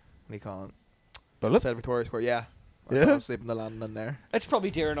 What do you call it? Bullet. Outside Victoria Square, yeah. I Yeah? fell asleep in the landing in there. It's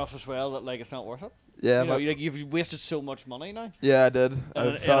probably dear enough as well that like it's not worth it. Yeah, You know, but- you've wasted so much money now. yeah, I did. I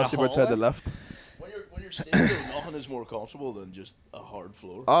in fell a asleep hall outside the there? lift. When you're staying there, nothing is more comfortable than just a hard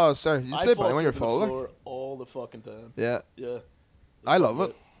floor. Oh, sorry. You I sleep fall on when you're asleep on full. the like? floor all the fucking time. Yeah. Yeah. I love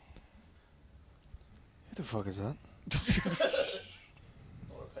it. Who the fuck is that?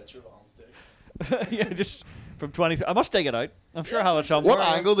 Or a picture of Alan's dick. Yeah, just from 20. I must take it out. I'm sure I have it somewhere. What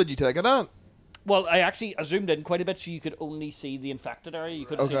angle did you take it at? Well, I zoomed in quite a bit, so you could only see the infected area. You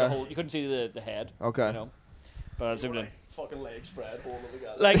couldn't see the Okay. whole. You couldn't see the head. Okay. You know, but I zoomed in. fucking leg spread holding the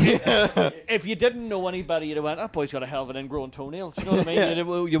guy. Like, if you didn't know anybody, you'd have went, that boy's got a hell of an ingrown toenail. Do you know what I mean?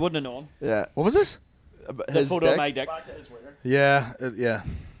 You wouldn't have known. Yeah. What was this? The photo of my dick. Back to his winner. Yeah, yeah.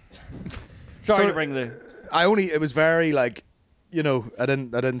 Sorry So, to bring the... It was very like, I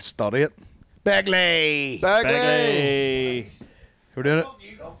didn't study it. Bagley! Bagley! We're doing it.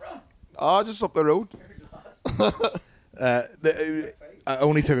 Oh, just up the road. I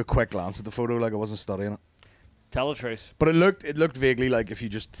only took a quick glance at the photo, like I wasn't studying it. Tell the truth. But it looked vaguely like if you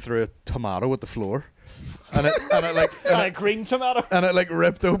just threw a tomato at the floor, and it A green tomato. and it like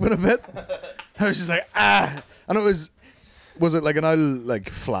ripped open a bit. I was just like and it was it like an old like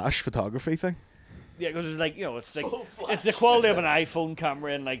flash photography thing? Yeah, because it's like, it's like Full flash. it's the quality of an iPhone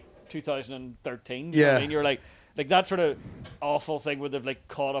camera in like 2013. You know what I Yeah. mean? You're like that sort of awful thing where they've like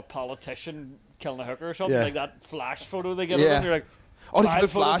caught a politician killing a hooker or something. Yeah. Like that flash photo they get. Yeah. And you're like, Oh, did you file put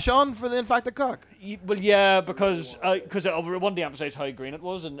photo? flash on for the infected cock? Well, yeah, because I wanted to emphasise how green it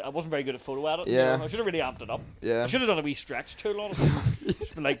was, and I wasn't very good at photo editing. Yeah. I should have really amped it up. Yeah. I should have done a wee stretch tool on it.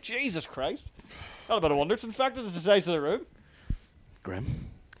 Just been like, Jesus Christ. Not a bit of wonder it's infected. It's the size of the room. Grim.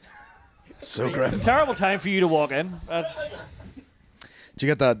 So grim. Terrible time for you to walk in. That's Do you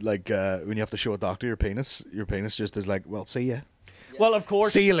get that like when you have to show a doctor your penis just is like, well, see ya. well, of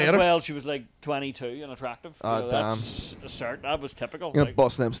course. See you as later. well, she was like 22 and attractive. Oh, damn. That's certain. That was typical. You're gonna Like,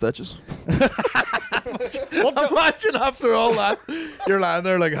 bust them stitches. what the- Imagine after all that, you're lying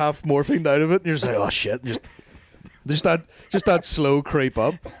there like half morphined out of it, and you're just like, oh shit, just that slow creep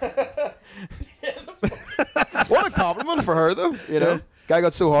up. What a compliment for her, though. You know, Yeah. guy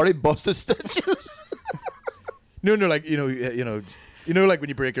got so hard he busted stitches. No, and they're like, like when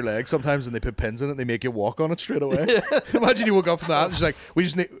you break your leg sometimes and they put pins in it and they make you walk on it straight away. Imagine you woke up from that and she's like, we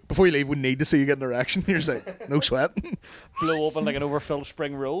just need, before you leave, we need to see you get an erection. You're just like, no sweat. blow open like an overfilled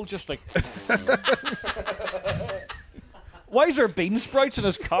spring roll, just like. Why is there bean sprouts in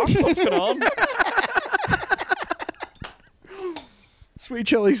his cock? What's going on? Sweet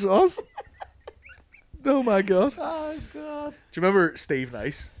chili sauce. Oh my god. Oh, God. Do you remember Steve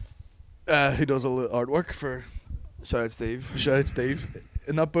Nice, who does all the artwork for Shout out, Steve. Shout out Steve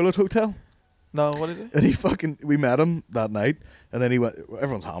in that Bullet Hotel? No, what did he? And we met him that night, and then he went,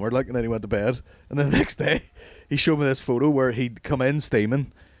 everyone's hammered, like, and then he went to bed. And then the next day, he showed me this photo where he'd come in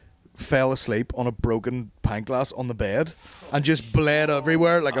steaming, fell asleep on a broken pint glass on the bed, and just bled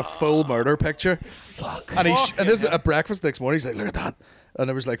everywhere like a full murder picture. And and this is at breakfast the next morning, he's like, look at that. And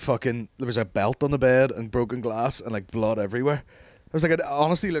there was like there was a belt on the bed and broken glass and like blood everywhere. I was like, it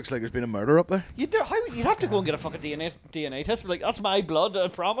honestly looks like there's been a murder up there. You'd have to go and get a fucking DNA test. Be like, that's my blood, I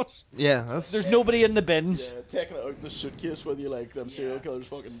promise. Yeah, that's. There's nobody in the bins. Yeah, taking it out in the suitcase with you, like them serial killers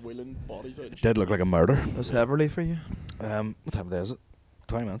fucking wheeling bodies out. It did look like a murder. That's heavily for you. What time of day is it?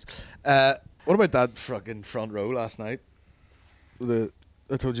 20 minutes. What about that fucking front row last night?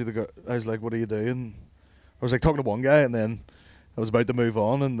 I told you I was like, what are you doing? I was like talking to one guy, and then I was about to move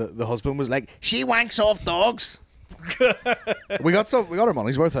on, and the husband was like, she wanks off dogs. we got our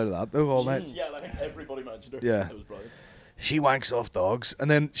money's worth out of that though all night. Yeah, I think everybody mentioned her. Yeah. It was brilliant. She wanks off dogs. And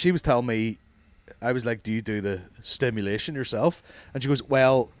then she was telling me, I was like, do you do the stimulation yourself? And she goes,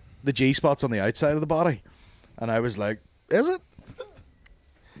 well, the G-spot's on the outside of the body. And I was like, is it?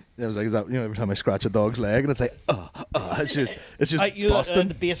 And I was like, is that, every time I scratch a dog's leg and it's like, it's just busting.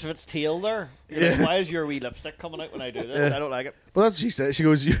 The base of its tail there. You're Yeah. like, why is your wee lipstick coming out when I do this? Yeah. I don't like it. Well, that's what she said. She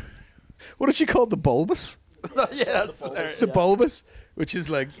goes, what did she call it? The bulbous? Yeah, that's The bulbous, which is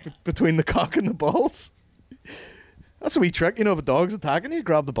like between the cock and the balls. That's a wee trick. If a dog's attacking you,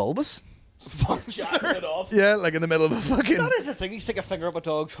 grab the bulbous. Jacking it off. Yeah, like in the middle of a fucking... That is the thing. You stick a finger up a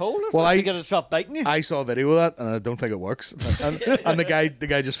dog's hole, isn't Well, it, I- to get it to stop biting you. I saw a video of that, and I don't think it works. And the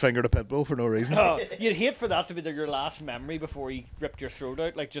guy just fingered a pit bull for no reason. Oh, you'd hate for that to be your last memory before he ripped your throat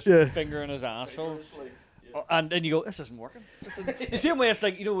out, like just Yeah. fingering his asshole. Honestly, yeah. Oh, and then you go, this isn't working. The same way it's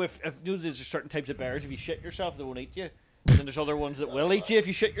like, if there's certain types of bears, if you shit yourself, they won't eat you. And then there's other ones that will eat you if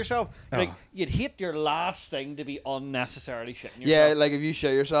you shit yourself. Like, you'd hate your last thing to be unnecessarily shitting yourself. Yeah, like if you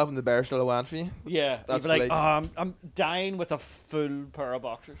shit yourself and the bear still went for you. Yeah, That's you'd be like, polite. I'm dying with a full pair of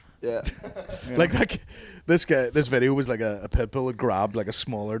boxers. Yeah. Like this video was like a pit bull had grabbed like a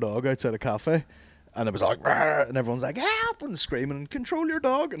smaller dog outside a cafe, and it was like, "Rah," and everyone's like, help, and screaming and control your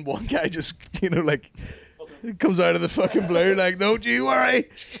dog, and one guy just like comes out of the fucking blue like, don't you worry,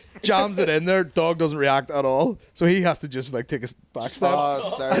 jams it in there, dog doesn't react at all, so he has to just like take a back step,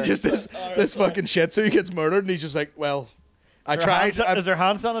 Oh, sorry. and just this fucking shit, so he gets murdered, and he's just like, well, I tried. Is there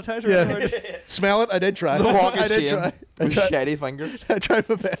hand sanitizer? Yeah. Smell it. I did try. The walk I of did shame try. with shitty fingers. I tried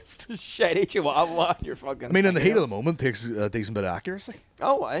my best. Shitty chihuahua. You're fucking. I mean, in the heat of the moment, takes a decent bit of accuracy.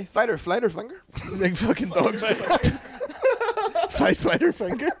 Oh, why? Fight or flight or finger? Big fucking dogs. Fight fighter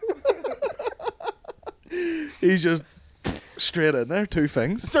finger. He's just straight in there, 2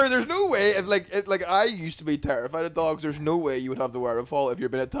 things. Sir, there's no way. If I used to be terrified of dogs. There's no way you would have the wherewithal if you're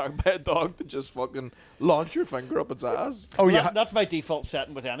being attacked by a dog to just fucking launch your finger up its ass. Oh yeah, That's my default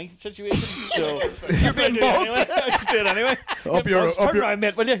setting with any situation. So you're being anyway. I should do it anyway. Turn around,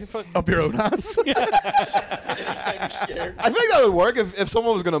 mate, will you? up your own ass. Anytime you're scared. I feel like that would work if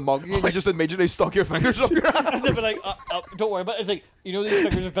someone was gonna mug you and you just immediately stuck your fingers up your ass. And they'd be like, don't worry about it. It's like, you know, these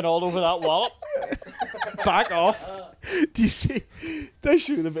fingers have been all over that wallet. Back off. Do you see? Did I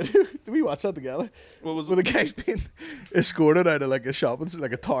show you the video? Did we watch that together? What was When the guy's being escorted out of like a shopping,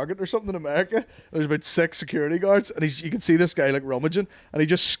 like a Target or something in America. There's about 6 security guards, and you can see this guy like rummaging, and he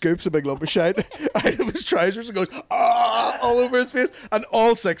just scoops a big lump of shite out of his trousers and goes all over his face, and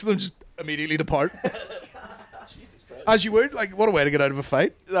all 6 of them just immediately depart. Jesus Christ. As you would, like, what a way to get out of a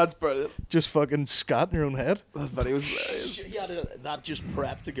fight. That's brilliant. Just fucking scat in your own head. That video was hilarious. He had that just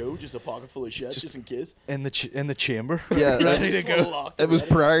prepped to go, just a pocket full of shit, just in case. In the chamber. Yeah, Ready to go. Locked it was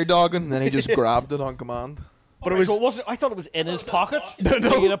already. prairie dogging, and then he just grabbed it on command. But it So was it wasn't. I thought it was in his pocket. No.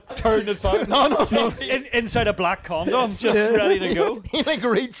 He had a turn in his pocket. No. Inside a black condom, just ready to go. He like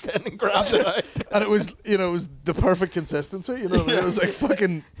reached in and grabbed it out. and it was, you know, it was the perfect consistency, you know what I mean? It was like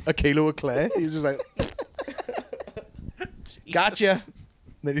fucking a kilo of clay. He was just like gotcha.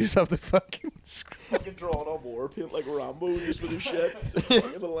 Then you just have to fucking Fucking drawing on war paint like Rambo, just with his shit. Just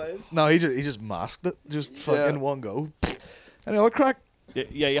fucking the lines. No, he just masked it. Just fucking Yeah. one go. Any other crack?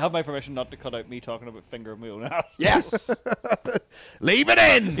 Yeah, you have my permission not to cut out me talking about finger of my own ass. Yes. Leave it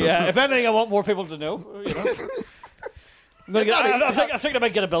in. Yeah, if anything, I want more people to know. You know. I think I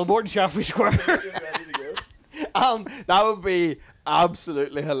might get a billboard in Shaftesbury Square. You're ready to go. That would be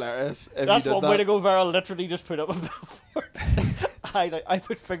absolutely hilarious if That's you did one that. way to go viral. Literally, just put up a billboard. I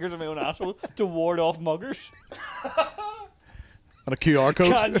put fingers in my own asshole to ward off muggers. And a QR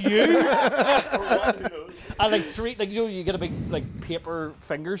code. Can you? Who knows? And like 3, like, you know, you get a big like paper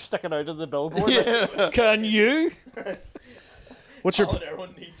fingers sticking out of the billboard. Like, can you? What's your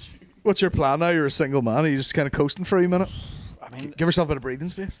Everyone needs you. What's your plan now? You're a single man. Are you just kind of coasting for a minute? I mean, Give yourself a bit of breathing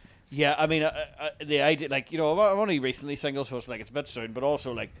space. yeah. I mean, the idea, like, you know, I'm only recently single, so it's like it's a bit soon. But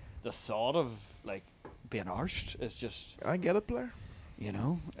also, like, the thought of like being arsed is just, I get it, Blair. you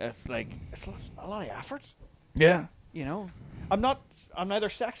know, it's like it's a lot of effort. Yeah. You know, I'm neither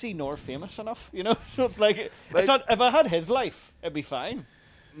sexy nor famous enough. You know, so it's like it's Like- not. If I had his life, it'd be fine.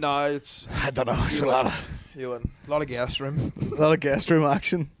 No, it's I don't know. It's a lot of guest room, guest room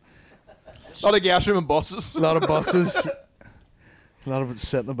action. a lot of guest room and buses. A lot of buses. A lot of it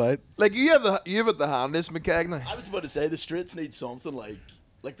sitting about. Like you have it the handiest, McKegney. I was about to say the streets need something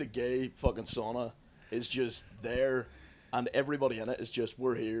like the gay fucking sauna is just there, and everybody in it is just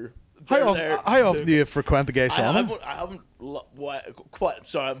we're here. How They're there. often do you frequent the gay sauna? I haven't quite.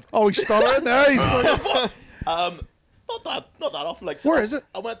 Sorry, Oh, he's stuttering there. He's not that often. Like, Where is it?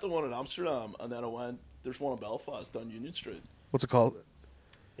 I went to one in Amsterdam, and then there's one in Belfast down Union Street. What's it called?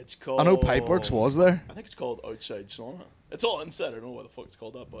 It's called. I know Pipeworks was there. I think it's called Outside Sauna. It's all inside. I don't know why the fuck it's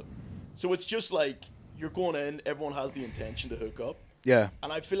called that, but so it's just like you're going in. Everyone has the intention to hook up, Yeah.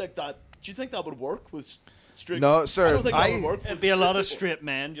 and I feel like that. Do you think that would work with straight? No, sir, I don't think that I- would work. It'd with be a lot of people. straight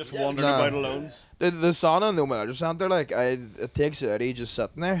men just Yeah. wandering No. about alone. The sauna in the Manager Centre, like it takes it out of you just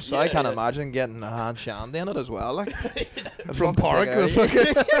sitting there. So I Yeah, can't yeah. imagine getting a hand shandy in it as well. Like From fucking Park, take the it out of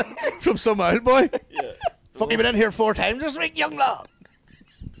you. fucking from some old boy. Yeah. Fuck, you been in here 4 times this week, young lad.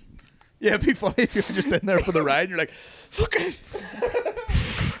 Yeah, it'd be funny if you were just in there for the ride. And you're like, fucking.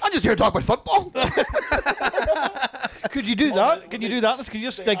 I'm just here to talk about football. Could you do that? Can you do that? Could you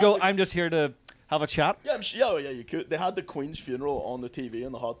just like go? I'm just here to have a chat. Yeah, yeah, you could. They had the Queen's funeral on the TV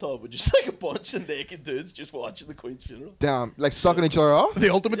in the hot tub with just like a bunch of naked dudes just watching the Queen's funeral. Damn, like sucking each other off.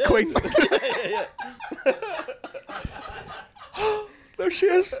 The ultimate queen. yeah. There she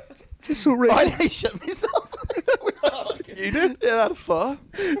is. She's so real. I nearly shit myself. You did? Yeah, that's fun.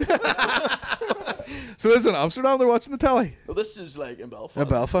 So this is in Amsterdam. They're watching the telly. Well, this is like in Belfast. In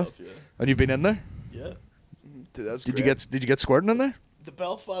Belfast. Yeah. And you've been in there. Yeah. Dude, that's Did great. you get squirting in there? The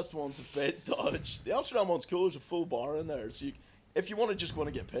Belfast one's a bit dodge. The Amsterdam one's cool. There's a full bar in there, so if you want to just go in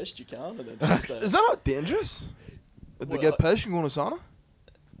and get pissed, you can. And then Is that not dangerous? To Well, get pissed and go to sauna?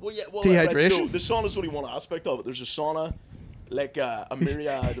 well, yeah, well, Dehydration? Like, so the sauna's only one aspect of it. There's a sauna, like a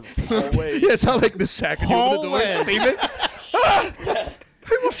myriad of hallways. Yeah, it's not like the second you open the door and Hallway. steam it.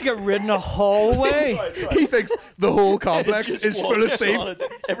 Who wants to get rid in a hallway? Right. He thinks the whole complex It's is just full one of steam. sauna.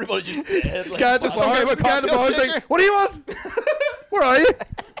 Everybody just dead. Like, Guy at the Some bar, guy with a guy at the cocktail bar's shaker. like, what do you want? Where are you?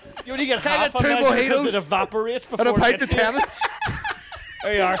 You only get Can I half get a two measure because mojitos? it evaporates before And a it pint of gets to you. tenants.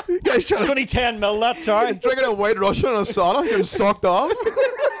 There you are. Guys trying It's to only 10 mil, that's sorry. Drinking a White Russian in a sauna, getting sucked off.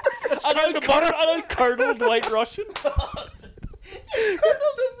 An uncurdled White Russian.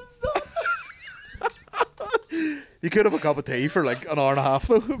 You could have a cup of tea for like an hour and a half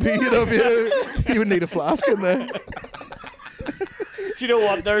though. You would need a flask in there. Do you know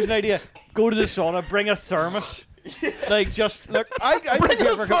what? There's an idea. Go to the sauna, bring a thermos. Like, just look. I'm just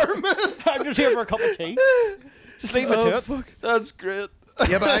here for a thermos. I'm just here for a cup of tea. Just leave it to it. Fuck. That's great.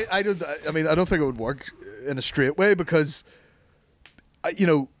 Yeah, but I don't. I mean, I don't think it would work in a straight way because,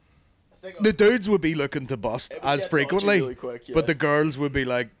 the dudes would be looking to bust would as get frequently, dodgy really quick, yeah. but the girls would be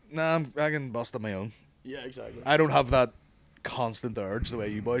like, "Nah, I can bust on my own. Yeah, exactly. I don't have that constant urge the way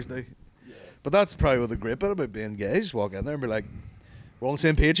you boys do." Yeah. But that's probably what the great bit about being gay. Just walk in there and be like, "We're on the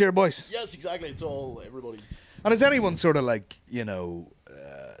same page here, boys." Yes, exactly. It's all everybody's. And is anyone sort of like, like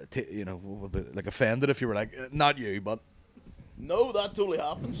offended if you were like, "Not you," but No, that totally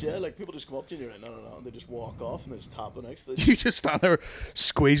happens. Yeah, like people just come up to you and you're like, no, and they just walk off and they just tap the next to you just stand there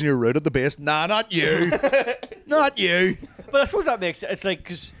squeezing your root at the base? Nah, not you, not you. But I suppose that makes it's like,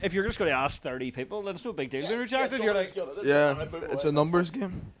 because if you're just going to ask 30 people, then it's no big deal being rejected. You're like, Yeah, it's a numbers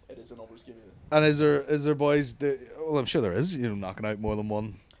game. It is a numbers game. Yeah. And is there boys? Well, I'm sure there is. Knocking out more than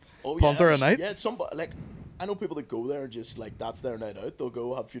one Oh, punter a night. Yeah, it's somebody like I know people that go there and just like that's their night out. They'll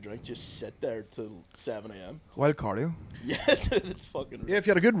go have a few drinks, just sit there till 7 a.m. Wild cardio. Yeah, it's fucking. Yeah, if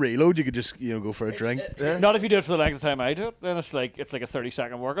you had a good reload, you could just go for a drink. not if you do it for the length of time I do it. Then it's like a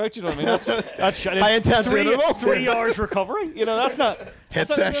 30-second workout. You know what I mean? That's shit. High intensity interval. 3 hours recovery. That's not Hit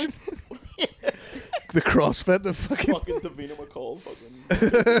that's not session. The CrossFit, the fucking. fucking Davina McCall.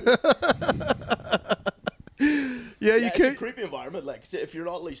 Fucking. Yeah, you It's a could. creepy environment. Like, say, if you're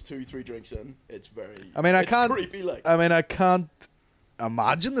not at least 2-3 drinks in, it's very. I mean, I it's can't. Creepy, like. I mean, I can't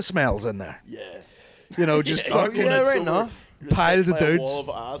imagine the smells in there. Yeah. Just Yeah, fucking yeah, it's right so enough. weird. You're just piles hit of by a dudes. wall of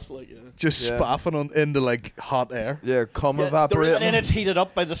ass, like, yeah. just Yeah. spaffing into like hot air. Yeah, cum Yeah, there evaporating. is- And then it's heated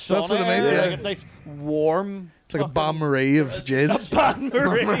up by the sauna. That's what I mean, area, yeah. Like it's nice, warm. It's like a bain marie of jizz.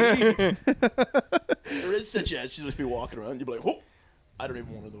 Bain-Marie. There is such a. She'll just be walking around. You'll be like, "Whoa, I don't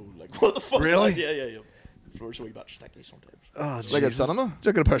even want to know. Like, what the fuck?" Really? Like, yeah. Floors a wee bit sticky sometimes. Oh, Like a Jesus. cinema?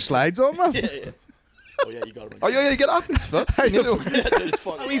 Just got a pair of slides on, man. Yeah. Oh yeah, you got to. Oh yeah, you get athlete's foot. I You know. know. Yeah, dude, it's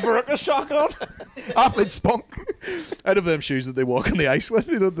fucking. Wee Veruca sock on. Athlete spunk. Out of them shoes that they walk on the ice with,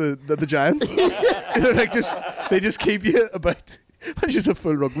 the giants. They're like they just keep you about. Just a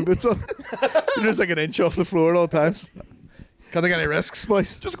full rugby boots on. You're just like an inch off the floor at all times. Can't take any risks,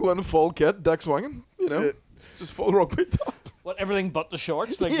 boys. Just go in full kit, deck swinging. Yeah. Just full rugby top. What, everything but the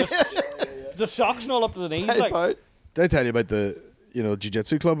shorts? Like just the socks and all up to the knees. Hey, Like, pal. Did I tell you about the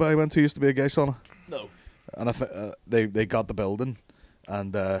jiu-jitsu club I went to? Used to be a gay sauna, No. and they got the building,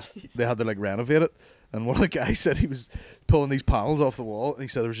 and they had to like renovate it. And one of the guys said he was pulling these panels off the wall, and he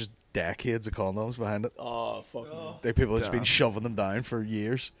said there was just decades of condoms behind it. Oh fucking. Like people had just been Damn. shoving them down for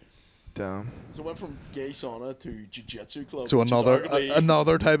years. Damn. So it went from gay sauna to jiu-jitsu club. So which is another arguably-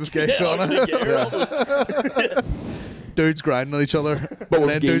 another type of gay yeah, sauna. arguably gayer almost. Dudes grinding on each other, But and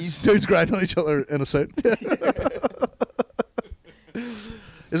with then geese. dudes grinding on each other in a suit.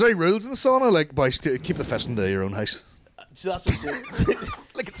 Is there any rules in the sauna? Like, boys, keep the fisting to your own house. So that's what I'm saying.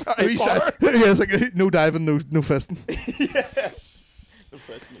 Like it's Have Harry you Potter. said- yeah, it's like no diving, no fisting, The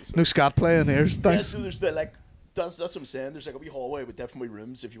fascination. no scat playing here. Yeah, Thanks. so there's the like. That's what I'm saying. There's like a wee hallway with different wee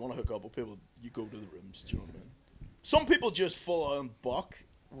rooms. If you want to hook up with people, you go to the rooms. Do you know what I mean? Some people just full on buck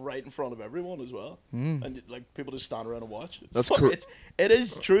right in front of everyone as well, and like people just stand around and watch. It's That's fun. cool. It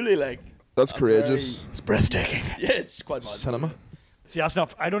is truly like. That's a courageous. very- It's breathtaking. yeah, it's quite mad. Cinema. see, that's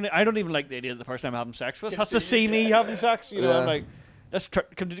not. I don't even like the idea that the person I'm having sex with Can has to see you, see me yeah. having sex. You know, Yeah. I'm like,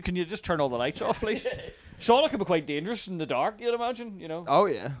 can you just turn all the lights off, please? Sauna can be quite dangerous in the dark. You'd imagine. You know, Oh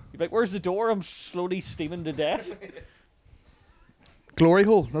yeah. you'd be like, where's the door? I'm slowly steaming to death. Glory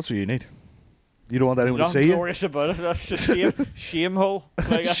hole. That's what you need. You don't want anyone to Nothing see you. glorious about it. That's a shame hole.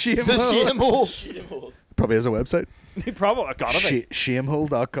 Like, Shame The hole. shame hole. Shame hole. Probably has a website. Probably gotta be.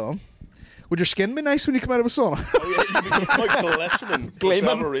 Shamehole.com. Would your skin be nice when you come out of a sauna? Oh yeah, you'd be quite glistening for Gleaming.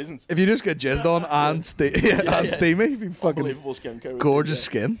 several reasons. If you just get jizzed on and and steamy, you'd be fucking Unbelievable skincare. gorgeous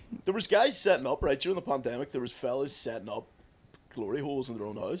routine, yeah. skin. There was guys setting up right during the pandemic. There was fellas setting up glory holes in their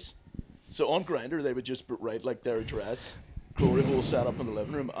own house. So on Grindr, they would just write like their address, glory hole set up in the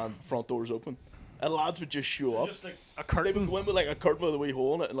living room, and front doors open, and lads would just show up. Just like a They would curtain. go in with like a curtain with a wee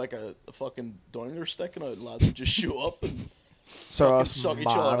hole in it and like a fucking downer sticking out. Lads would just show up and So fucking that's suck each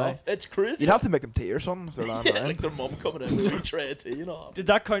mad, other eh? off. It's crazy. You'd have to make them tea or something if they're lying yeah, around. like their mum coming in with a tray of tea, you know. Did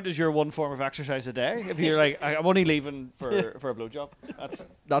that count as your one form of exercise a day? If you're like, I'm only leaving for a blowjob,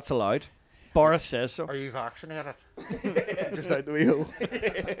 that's allowed. Boris says so. Are you vaccinated? Just out the wheel.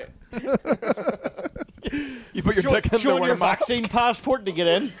 You put your dick in there Showing with your a mask. vaccine passport to get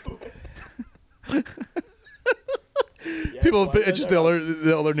in. People, just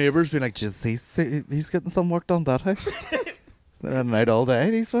the other neighbours being like, "Just he's getting some work done that house." They're in and out all day,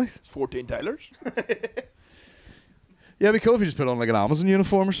 these boys. It's 14 Tylers. Yeah, it'd be cool if you just put on like an Amazon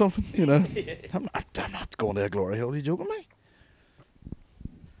uniform or something, you know. I'm not going to a glory hole. Are you joking me?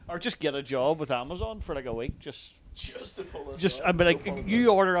 Or just get a job with Amazon for like a week. Just to pull this Just, off. I'd be like,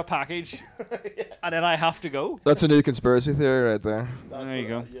 you order a package, and then I have to go. That's a new conspiracy theory right there. That's There you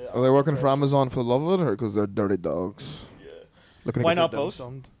go. Yeah, Are they working for Amazon for the love of it, or because they're dirty dogs? Yeah. Looking to Why get their not dim both?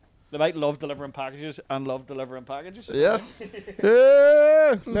 summed? They might love delivering packages and love delivering packages. Yes.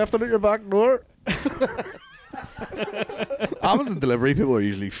 Left it at your back door. Amazon delivery people are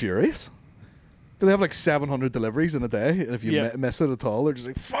usually furious. They have like 700 deliveries in a day, and if you Yeah. miss it at all, they're just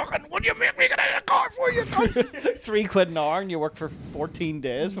like, "Fucking, what'd you make me get out of the car for, you cunt?" £3 an hour, and you work for 14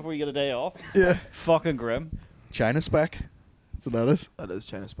 days before you get a day off. Yeah. Fucking grim. China spec. That's what that is. That is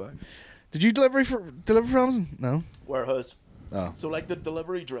China spy. Did you deliver for Amazon? No. Warehouse. Oh. So like the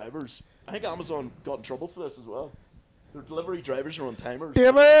delivery drivers, I think Amazon got in trouble for this as well. Their delivery drivers are on timers.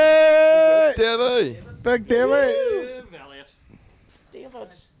 David! Davey! Big David! Elliott. David.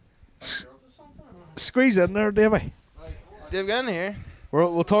 Squeeze in there, David. Dave, get in here.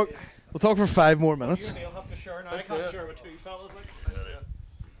 We'll talk. We'll talk for 5 more minutes. You'll have to share now. Let's I can't do it. share with two fellas.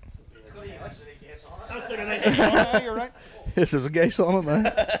 That's like an idea. You're right. This is a gay sauna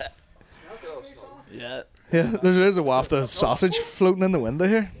now. Yeah. Yeah, there's a waft of sausage floating in the window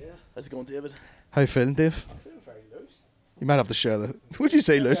here. How's it going, David? How you feeling, Dave? I'm feeling very loose. You might have to share the. What'd you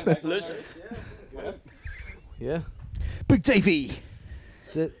say, loose then? Loose. Yeah. Big Davey.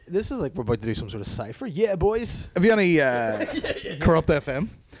 This is like we're about to do some sort of cipher. Yeah, boys. Have you any Corrupt FM?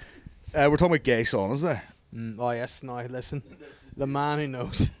 We're talking about gay saunas there. Oh yes. Now listen, the man who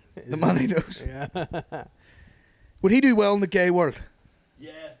knows. The man who knows. Yeah. Would he do well in the gay world?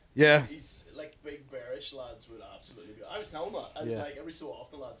 Yeah. Yeah. He's like big bearish lads would absolutely be. I was telling that. I was Yeah. like every so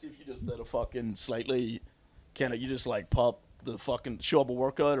often, lads, see if you just did a fucking slightly kind of you just like pop the fucking show up a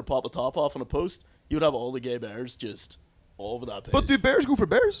workout or pop the top off on a post, you would have all the gay bears just all over that page. But do bears go for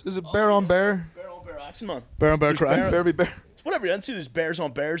bears? Is it bear on bear? Bear on bear action, man. Bear on bear crime. Bear be bear. It's whatever you're into. There's bears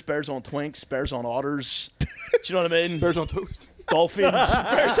on twinks, bears on otters. Do you know what I mean? Bears on toast. Dolphins,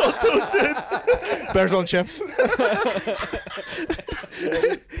 bears on toasted. Bears on chips.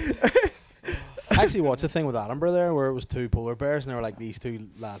 I actually watched a thing with Edinburgh there where it was 2 polar bears and they were like, these 2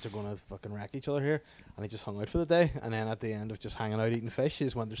 lads are going to fucking wreck each other here, and they just hung out for the day, and then at the end of just hanging out eating fish, they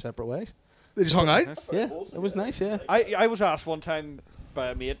just went their separate ways. They just hung out. Yeah, it was nice. Yeah. I was asked one time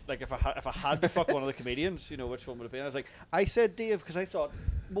by a mate, like if I had to fuck one of the comedians, you know, which one would it be? And I was like, I said Dave because I thought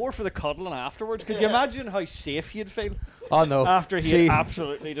more for the cuddling afterwards. Could you imagine how safe you'd feel Oh no. after he See, had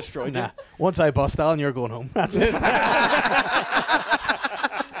absolutely destroyed nah. you? Once I bust Alan, you're going home. That's it.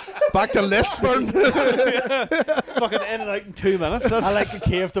 Back to Lisburn. Fucking in and out in 2 minutes. That's I like the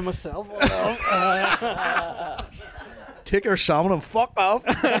cave to myself. Take your salmon and fuck off.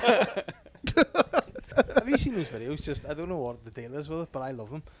 Have you seen those videos? Just I don't know what the deal is with it, but I love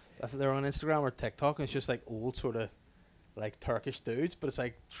them. I think they're on Instagram or TikTok, and it's just like old sort of like Turkish dudes, but it's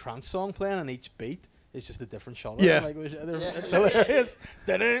like trance song playing, and each beat is just a different shot. Of Yeah. them. Like, it's hilarious.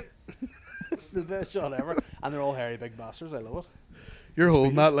 It's the best shot ever, and they're all hairy big bastards. I love it. You're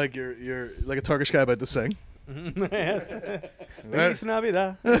holding that like you're like a Turkish guy about to sing. Yes. Right. Feliz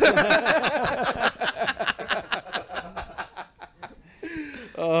Navidad.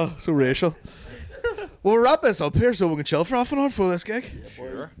 Oh, so racial. Well, we'll wrap this up here so we can chill for half an hour for this gig.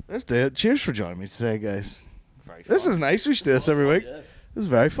 sure. Let's do it. Cheers for joining me today, guys. Very This fun. is nice. We should do this every week. Yeah. This is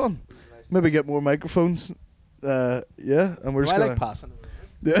very fun. Maybe get more microphones. Yeah, and we're just I gonna. like passing.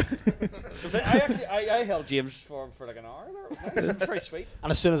 Yeah. I held James for like an hour there. It was very sweet. And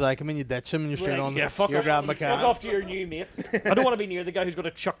as soon as I come in, you ditch him, and you're straight on. Yeah, fuck You're off. Graham Fuck McCann. off to your new mate. I don't want to be near the guy who's going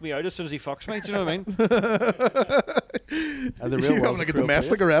to chuck me out as soon as he fucks me. Do you know what I mean? The You're real having world's like a a cruel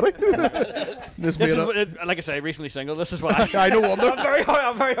domestic place. already. This This made is up. what like I say, recently single. This is what I. I no wonder.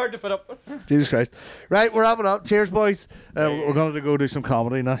 I'm very hard to put up with. Jesus Christ. Right, we're wrapping up. Cheers, boys. We're going to go do some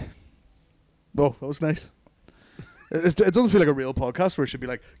comedy now. Oh, that was nice. It doesn't feel like a real podcast where it should be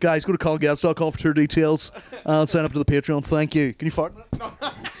like, guys, go to ColinGales.com for tour details and sign up to the Patreon. Thank you. Can you fart? Do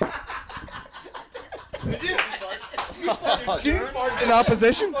you fart in that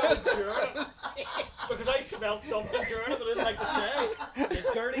position? Because I smelled something during it, but I didn't like to say.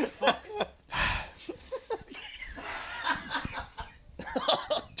 You dirty fuck.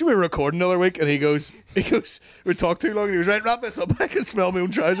 Do you we were recording the other week, and he goes, we talked too long, and he was right, wrap this up, I can smell my own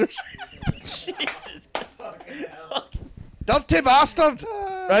trousers. Jesus fucking hell. Dirty bastard!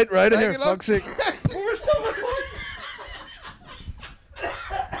 Right in here, fuck's sake. We're still recording.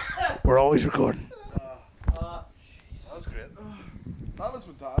 We're always recording. That was great. That was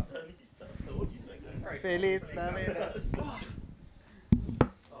fantastic. Feliz Navidad.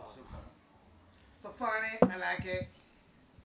 So funny, I like it.